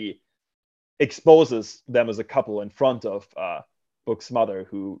encounter where he exposes them as a couple in front of Book's mother,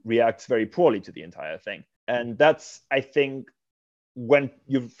 who reacts very poorly to the entire thing. And that's, I think, when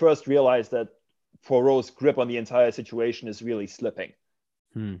you first realize that Poirot's grip on the entire situation is really slipping.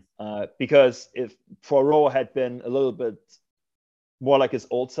 Because if Poirot had been a little bit more like his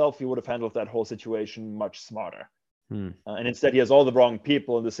old self, he would have handled that whole situation much smarter. And instead, he has all the wrong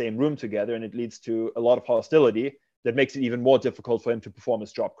people in the same room together, and it leads to a lot of hostility that makes it even more difficult for him to perform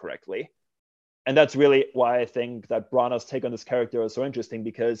his job correctly. And that's really why I think that Branagh's take on this character is so interesting,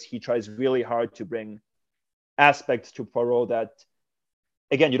 because he tries really hard to bring aspects to Poirot that,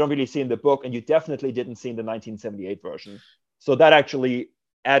 again, you don't really see in the book, and you definitely didn't see in the 1978 version. So that actually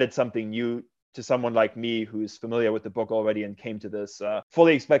added something new to someone like me who's familiar with the book already and came to this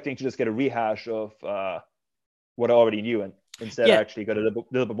fully expecting to just get a rehash of what I already knew, and instead I actually got a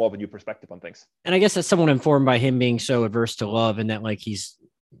little bit more of a new perspective on things. And I guess that's somewhat informed by him being so averse to love, and that like he's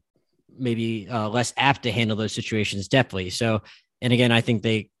maybe less apt to handle those situations deftly. So, and again, I think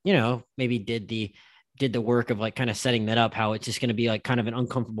they, maybe did the work of like kind of setting that up, how it's just going to be like kind of an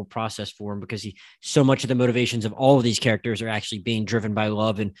uncomfortable process for him, because so much of the motivations of all of these characters are actually being driven by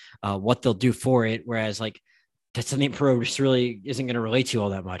love and what they'll do for it. Whereas like that's something Poirot just really isn't going to relate to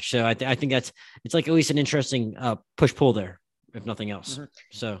all that much. So I think it's like at least an interesting push pull there, if nothing else.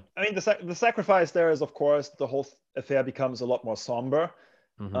 So, I mean, the sacrifice there is, of course, the whole affair becomes a lot more somber.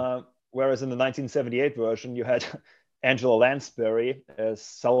 Whereas in the 1978 version, you had Angela Lansbury as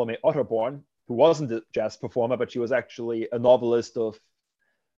Salome Otterborn, who wasn't a jazz performer, but she was actually a novelist of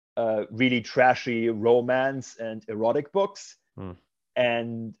really trashy romance and erotic books.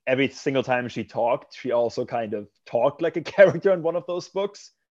 And every single time she talked, she also kind of talked like a character in one of those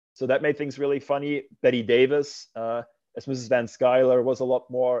books. So that made things really funny. Betty Davis, as Mrs. Van Schuyler, was a lot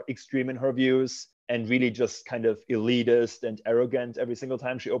more extreme in her views and really just kind of elitist and arrogant every single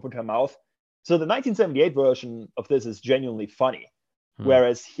time she opened her mouth. So the 1978 version of this is genuinely funny.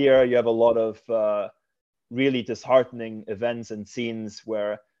 Whereas here you have a lot of really disheartening events and scenes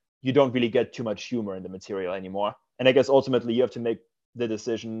where you don't really get too much humor in the material anymore. And I guess ultimately you have to make the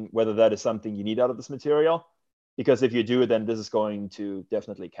decision whether that is something you need out of this material. Because if you do, then this is going to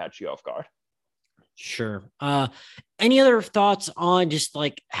definitely catch you off guard. Sure. Any other thoughts on just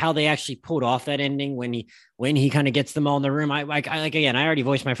like how they actually pulled off that ending when he kind of gets them all in the room? I again, I already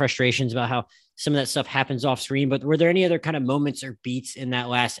voiced my frustrations about how some of that stuff happens off screen, but were there any other kind of moments or beats in that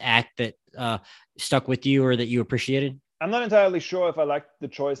last act that stuck with you or that you appreciated? I'm not entirely sure if I liked the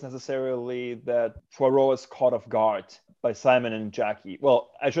choice necessarily that Poirot is caught off guard by Simon and Jackie.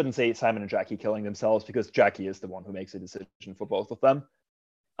 Well, I shouldn't say Simon and Jackie killing themselves, because Jackie is the one who makes a decision for both of them.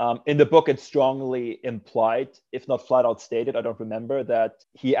 In the book, it's strongly implied, if not flat out stated, I don't remember, that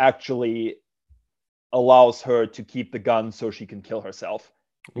he actually allows her to keep the gun so she can kill herself.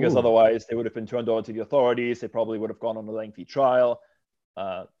 Because otherwise they would have been turned over to the authorities. They probably would have gone on a lengthy trial.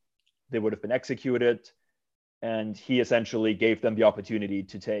 They would have been executed. And he essentially gave them the opportunity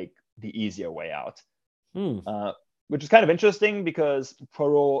to take the easier way out. Which is kind of interesting, because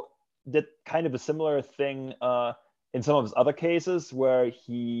Poirot did kind of a similar thing in some of his other cases where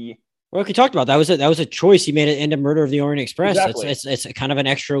he... Well, we talked about that. That was a choice he made at the end of Murder of the Orient Express. Exactly. It's kind of an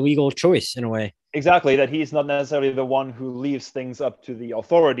extra legal choice in a way. Exactly, that he's not necessarily the one who leaves things up to the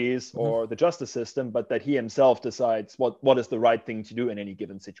authorities or the justice system, but that he himself decides what is the right thing to do in any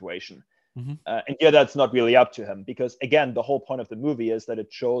given situation. And here that's not really up to him, because again, the whole point of the movie is that it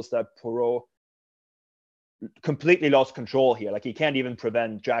shows that Poirot completely lost control here. Like, he can't even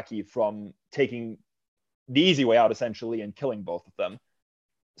prevent Jackie from taking the easy way out, essentially, and killing both of them.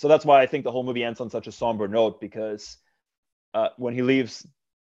 So that's why I think the whole movie ends on such a somber note, because when he leaves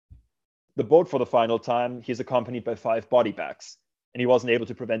the boat for the final time, he's accompanied by 5 body bags, and he wasn't able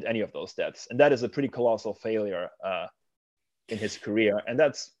to prevent any of those deaths. And that is a pretty colossal failure in his career. And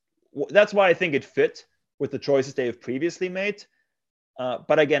that's why I think it fit with the choices they have previously made.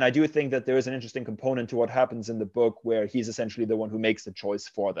 But again, I do think that there is an interesting component to what happens in the book, where he's essentially the one who makes the choice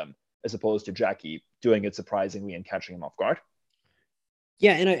for them, as opposed to Jackie doing it surprisingly and catching him off guard.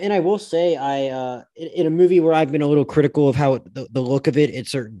 Yeah, and I will say, in a movie where I've been a little critical of how the look of it at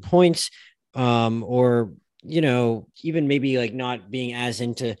certain points, or even maybe like not being as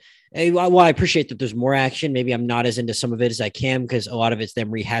into. Well, I appreciate that there's more action. Maybe I'm not as into some of it as I can, because a lot of it's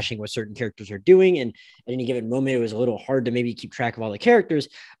them rehashing what certain characters are doing, and at any given moment, it was a little hard to maybe keep track of all the characters.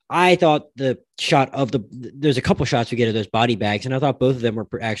 I thought the shot of there's a couple shots we get of those body bags, and I thought both of them were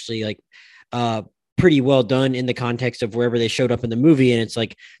actually like pretty well done in the context of wherever they showed up in the movie. And it's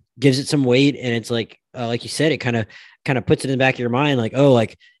like gives it some weight, and it's like you said, it kind of puts it in the back of your mind, like, oh,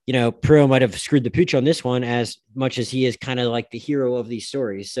 like, you know, Poirot might have screwed the pooch on this one as much as he is kind of like the hero of these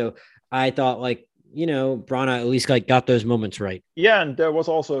stories. So I thought, like, you know, Branagh at least like got those moments right. Yeah, and there was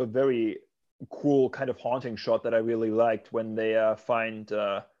also a very cool kind of haunting shot that I really liked when they find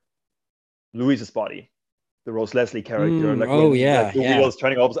Louise's body, the Rose Leslie character. Like oh when, yeah, like, the wheels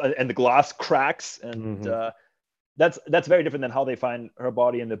turning over and the glass cracks, and that's very different than how they find her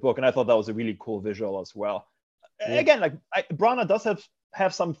body in the book. And I thought that was a really cool visual as well. Yeah. Again, like Branagh does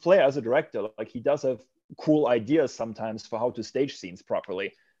have some flair as a director. Like he does have cool ideas sometimes for how to stage scenes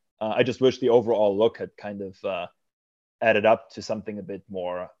properly. I just wish the overall look had kind of added up to something a bit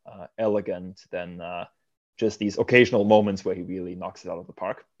more elegant than just these occasional moments where he really knocks it out of the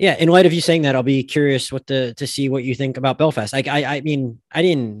park. Yeah, in light of you saying that, I'll be curious to see what you think about Belfast. I mean, I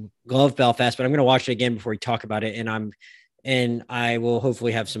didn't love Belfast, but I'm going to watch it again before we talk about it, and I will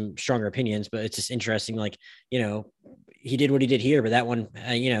hopefully have some stronger opinions. But it's just interesting, like, you know, he did what he did here, but that one,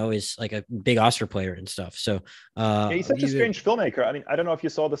 you know, is like a big Oscar player and stuff. So yeah, he's such a strange filmmaker. I mean, I don't know if you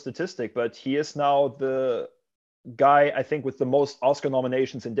saw the statistic, but he is now the guy, I think, with the most Oscar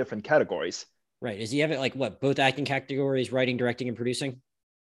nominations in different categories. Right. Does he have it like what, both acting categories, writing, directing, and producing?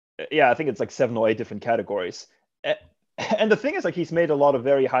 Yeah, I think it's like 7 or 8 different categories. And the thing is, like, he's made a lot of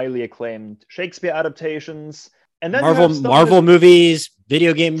very highly acclaimed Shakespeare adaptations, and then Marvel movies,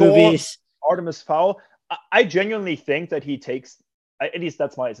 video game movies. Artemis Fowl. I genuinely think that he takes, at least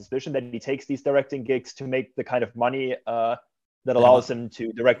that's my suspicion, that he takes these directing gigs to make the kind of money that allows him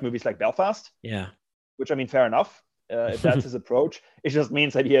to direct movies like Belfast. Yeah. Which, I mean, fair enough. If that's his approach, it just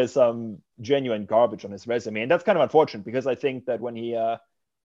means that he has some genuine garbage on his resume. And that's kind of unfortunate, because I think that when he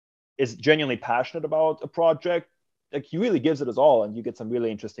is genuinely passionate about a project, like, he really gives it his all, and you get some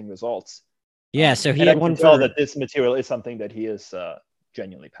really interesting results. Yeah, so he had one for that this material is something that he is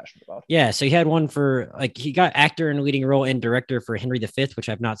genuinely passionate about. Yeah, so he had one for, like, he got actor in a leading role and director for Henry V, which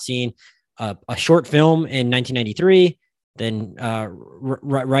I've not seen, a short film in 1993. Then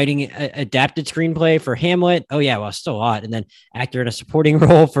writing adapted screenplay for Hamlet. Oh yeah, well, still a lot. And then actor in a supporting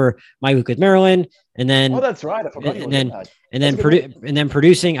role for My Week with Marilyn. And then that's right, I forgot. And then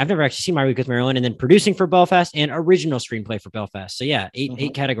producing. I've never actually seen My Week with Marilyn. And then producing for Belfast and original screenplay for Belfast. So yeah,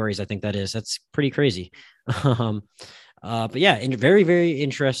 eight categories. I think that's pretty crazy. But yeah, very, very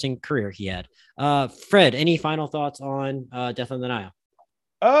interesting career he had. Fred, any final thoughts on Death on the Nile?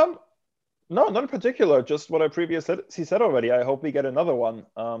 No, not in particular. Just what I previously said already. I hope we get another one.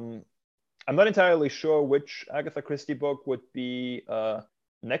 I'm not entirely sure which Agatha Christie book would be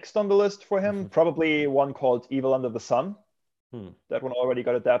next on the list for him. Probably one called Evil Under the Sun. That one already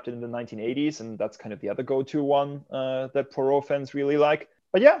got adapted in the 1980s, and that's kind of the other go-to one that Poirot fans really like.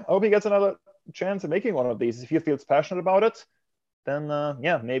 But yeah, I hope he gets another chance at making one of these. If he feels passionate about it, then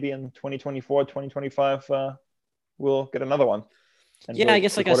yeah, maybe in 2024, 2025, we'll get another one. And yeah, we'll I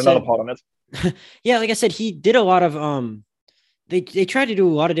guess, like I said, another part on it. Yeah, like I said, he did a lot of they try to do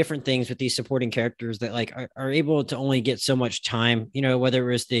a lot of different things with these supporting characters that, like, are able to only get so much time, you know, whether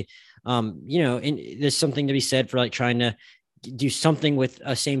it was the you know, and there's something to be said for, like, trying to do something with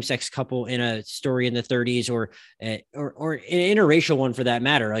a same-sex couple in a story in the 30s, or an interracial one for that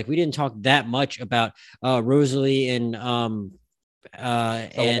matter. Like, we didn't talk that much about Rosalie and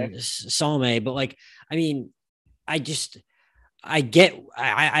Salome, but, like, I mean, I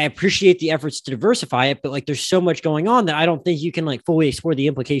appreciate the efforts to diversify it, but, like, there's so much going on that I don't think you can, like, fully explore the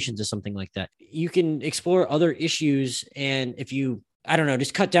implications of something like that. You can explore other issues, and if you, I don't know,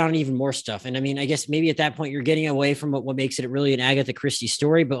 just cut down on even more stuff. And I mean, I guess maybe at that point you're getting away from what makes it really an Agatha Christie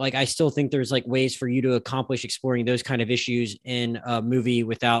story, but, like, I still think there's, like, ways for you to accomplish exploring those kind of issues in a movie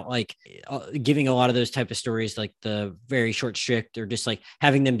without, like, giving a lot of those type of stories, like the very short strict, or just, like,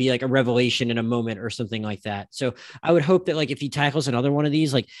 having them be like a revelation in a moment or something like that. So I would hope that, like, if he tackles another one of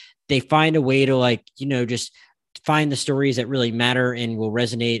these, like, they find a way to, like, you know, just find the stories that really matter and will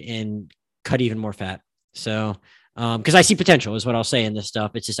resonate and cut even more fat. So because I see potential is what I'll say in this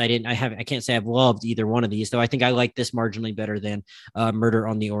stuff. It's just I can't say I've loved either one of these, though I think I like this marginally better than Murder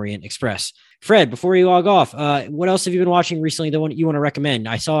on the Orient Express. Fred, before you log off, what else have you been watching recently that you want to recommend?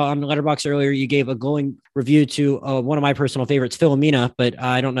 I saw on the Letterboxd earlier you gave a glowing review to one of my personal favorites, Philomena, but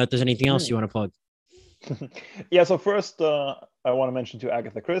I don't know if there's anything else you want to plug. Yeah, so first I want to mention two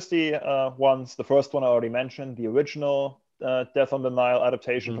Agatha Christie ones. The first one I already mentioned, the original Death on the Nile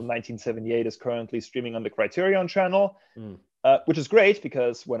adaptation from 1978 is currently streaming on the Criterion channel, which is great,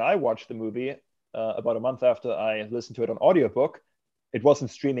 because when I watched the movie about a month after I listened to it on audiobook, it wasn't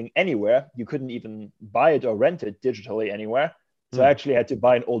streaming anywhere. You couldn't even buy it or rent it digitally anywhere. So I actually had to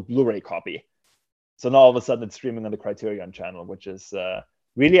buy an old Blu-ray copy. So now all of a sudden it's streaming on the Criterion channel, which is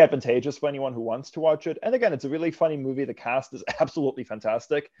really advantageous for anyone who wants to watch it. And again, it's a really funny movie. The cast is absolutely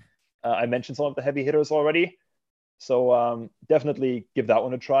fantastic. I mentioned some of the heavy hitters already. So definitely give that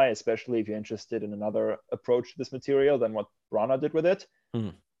one a try, especially if you're interested in another approach to this material than what Branagh did with it.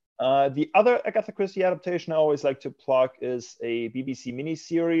 The other Agatha Christie adaptation I always like to plug is a BBC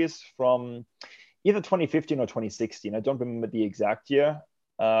miniseries from either 2015 or 2016. I don't remember the exact year.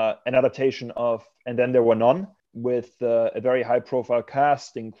 An adaptation of And Then There Were None, with a very high-profile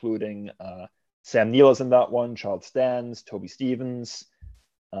cast, including Sam Neill is in that one, Charles Dance, Toby Stevens,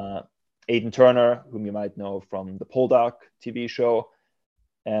 Aidan Turner, whom you might know from the Poldark TV show,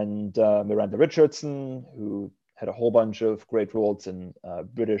 and Miranda Richardson, who had a whole bunch of great roles in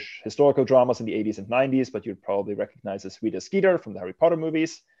British historical dramas in the 80s and 90s, but you'd probably recognize as Rita Skeeter from the Harry Potter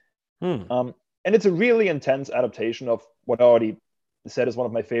movies. And it's a really intense adaptation of what I already said is one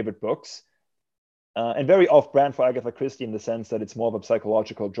of my favorite books, and very off-brand for Agatha Christie in the sense that it's more of a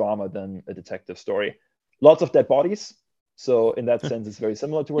psychological drama than a detective story. Lots of dead bodies. So in that sense, it's very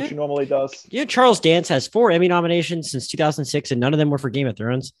similar to what she normally does. Yeah, Charles Dance has 4 Emmy nominations since 2006, and none of them were for Game of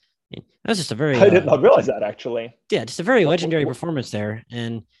Thrones. That's just a very... I did not realize that, actually. Yeah, just a very legendary performance there.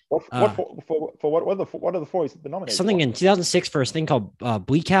 And what are the 4 he's been nominated something for? In 2006 for a thing called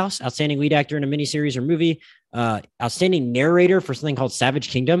Bleak House, outstanding lead actor in a miniseries or movie, outstanding narrator for something called Savage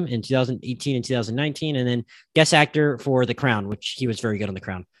Kingdom in 2018 and 2019, and then guest actor for The Crown, which he was very good on The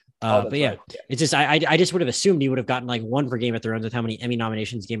Crown. But yeah, it's just I just would have assumed he would have gotten like 1 for Game of Thrones with how many Emmy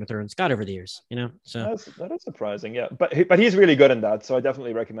nominations Game of Thrones got over the years, you know. So that is surprising, yeah. But he's really good in that, so I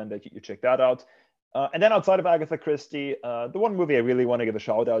definitely recommend that you check that out. And then outside of Agatha Christie, the one movie I really want to give a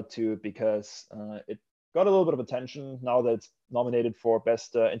shout out to because it got a little bit of attention now that it's nominated for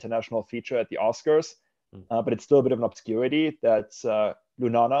Best International Feature at the Oscars, but it's still a bit of an obscurity. That's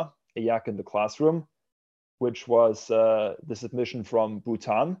Lunana, A Yak in the Classroom, which was the submission from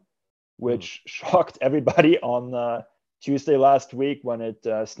Bhutan, which shocked everybody on Tuesday last week when it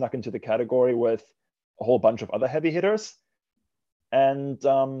snuck into the category with a whole bunch of other heavy hitters. And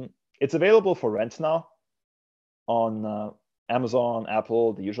it's available for rent now on Amazon,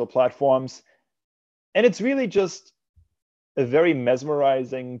 Apple, the usual platforms. And it's really just a very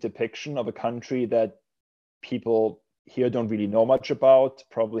mesmerizing depiction of a country that people here don't really know much about,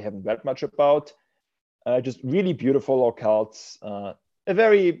 probably haven't read much about. Just really beautiful locales, a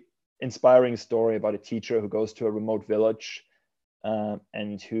very inspiring story about a teacher who goes to a remote village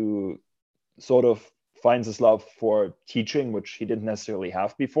and who sort of finds his love for teaching, which he didn't necessarily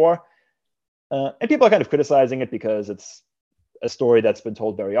have before. And people are kind of criticizing it because it's a story that's been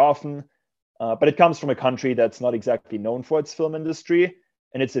told very often, but it comes from a country that's not exactly known for its film industry.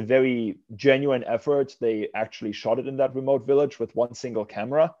 And it's a very genuine effort. They actually shot it in that remote village with 1 single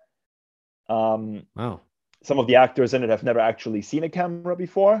camera. Wow. Some of the actors in it have never actually seen a camera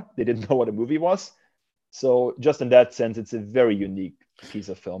before. They didn't know what a movie was. So just in that sense, it's a very unique piece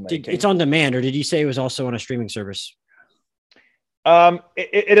of filmmaking. It's on demand, or did you say it was also on a streaming service?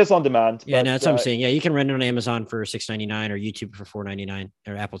 It is on demand. Yeah, no, that's what I'm saying. Yeah, you can rent it on Amazon for $6.99 or YouTube for $4.99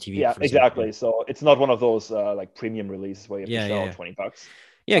 or Apple TV. Yeah, exactly. So it's not one of those like premium releases where you have to shell $20.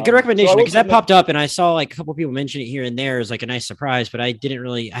 Yeah, good recommendation, because that popped up and I saw like a couple people mention it here and there as like a nice surprise, but I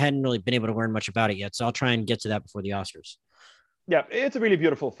hadn't really been able to learn much about it yet. So I'll try and get to that before the Oscars. Yeah, it's a really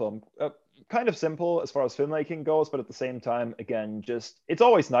beautiful film. Kind of simple as far as filmmaking goes, but at the same time, again, it's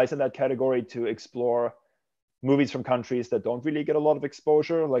always nice in that category to explore movies from countries that don't really get a lot of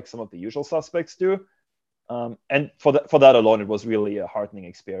exposure, like some of the usual suspects do. And for that alone, it was really a heartening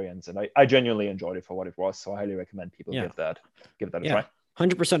experience, and I genuinely enjoyed it for what it was. So I highly recommend people give that a try.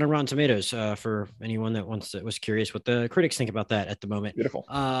 100% on Rotten Tomatoes for anyone that was curious what the critics think about that at the moment. Beautiful.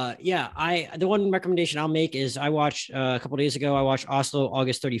 The one recommendation I'll make is I watched a couple days ago, I watched Oslo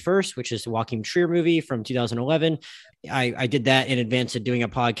August 31st, which is the Joachim Trier movie from 2011. I did that in advance of doing a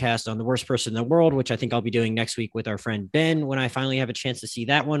podcast on The Worst Person in the World, which I think I'll be doing next week with our friend Ben when I finally have a chance to see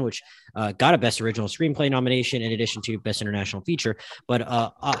that one, which got a Best Original Screenplay nomination in addition to Best International Feature. But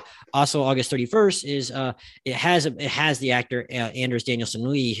also August 31st is it has the actor Anders Danielson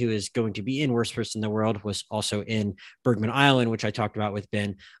Lee, who is going to be in Worst Person in the World, was also in Bergman Island, which I talked about with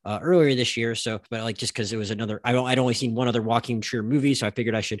Ben earlier this year. So, but like just because it was another, I'd only seen one other Joachim Trier movie, so I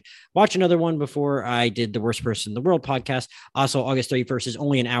figured I should watch another one before I did the Worst Person in the World podcast. Also, August 31st is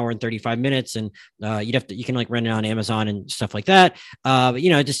only an hour and 35 minutes, and you can like rent it on Amazon and stuff like that. But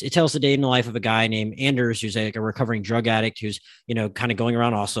it tells the day in the life of a guy named Anders, who's like a recovering drug addict, who's kind of going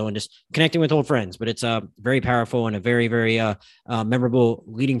around also and just connecting with old friends. But it's very powerful and a very, very memorable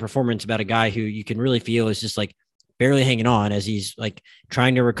leading performance about a guy who you can really feel is just like barely hanging on as he's like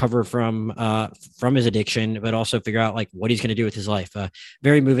trying to recover from his addiction, but also figure out like what he's going to do with his life.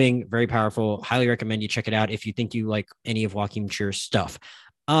 Very moving, very powerful. Highly recommend you check it out if you think you like any of Joachim Trier's stuff.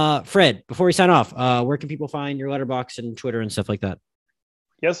 Fred, before we sign off, where can people find your Letterboxd and Twitter and stuff like that?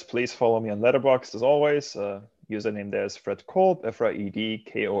 Yes, please follow me on Letterboxd as always. Username there is Fred Kolb,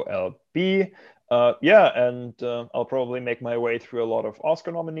 FredKolb. I'll probably make my way through a lot of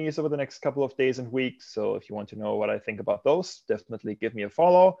Oscar nominees over the next couple of days and weeks. So if you want to know what I think about those, definitely give me a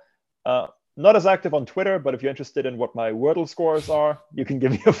follow. Not as active on Twitter, but if you're interested in what my Wordle scores are, you can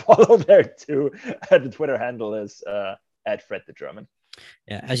give me a follow there too. The Twitter handle is @FredTheGerman.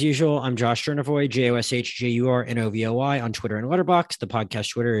 Yeah, as usual, I'm Josh Chernovoy, JoshJurnovoi on Twitter and Letterboxd. The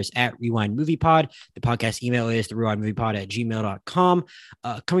podcast Twitter is @RewindMoviePod. The podcast email is therewindmoviepod@gmail.com.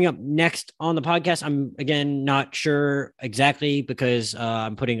 Coming up next on the podcast, I'm again not sure exactly because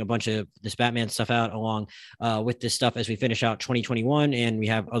I'm putting a bunch of this Batman stuff out along with this stuff as we finish out 2021, and we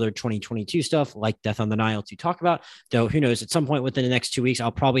have other 2022 stuff like Death on the Nile to talk about. Though who knows, at some point within the next 2 weeks,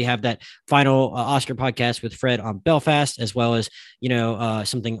 I'll probably have that final Oscar podcast with Fred on Belfast, as well as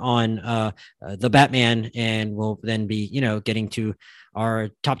something on the Batman, and we'll then be getting to our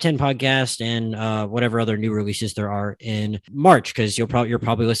top 10 podcast and whatever other new releases there are in March, because you're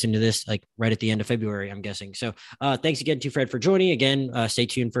probably listening to this like right at the end of February, I'm guessing. So thanks again to Fred for joining. Again, stay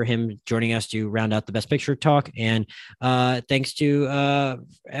tuned for him joining us to round out the Best Picture talk, and thanks to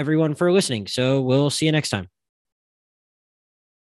everyone for listening. So we'll see you next time.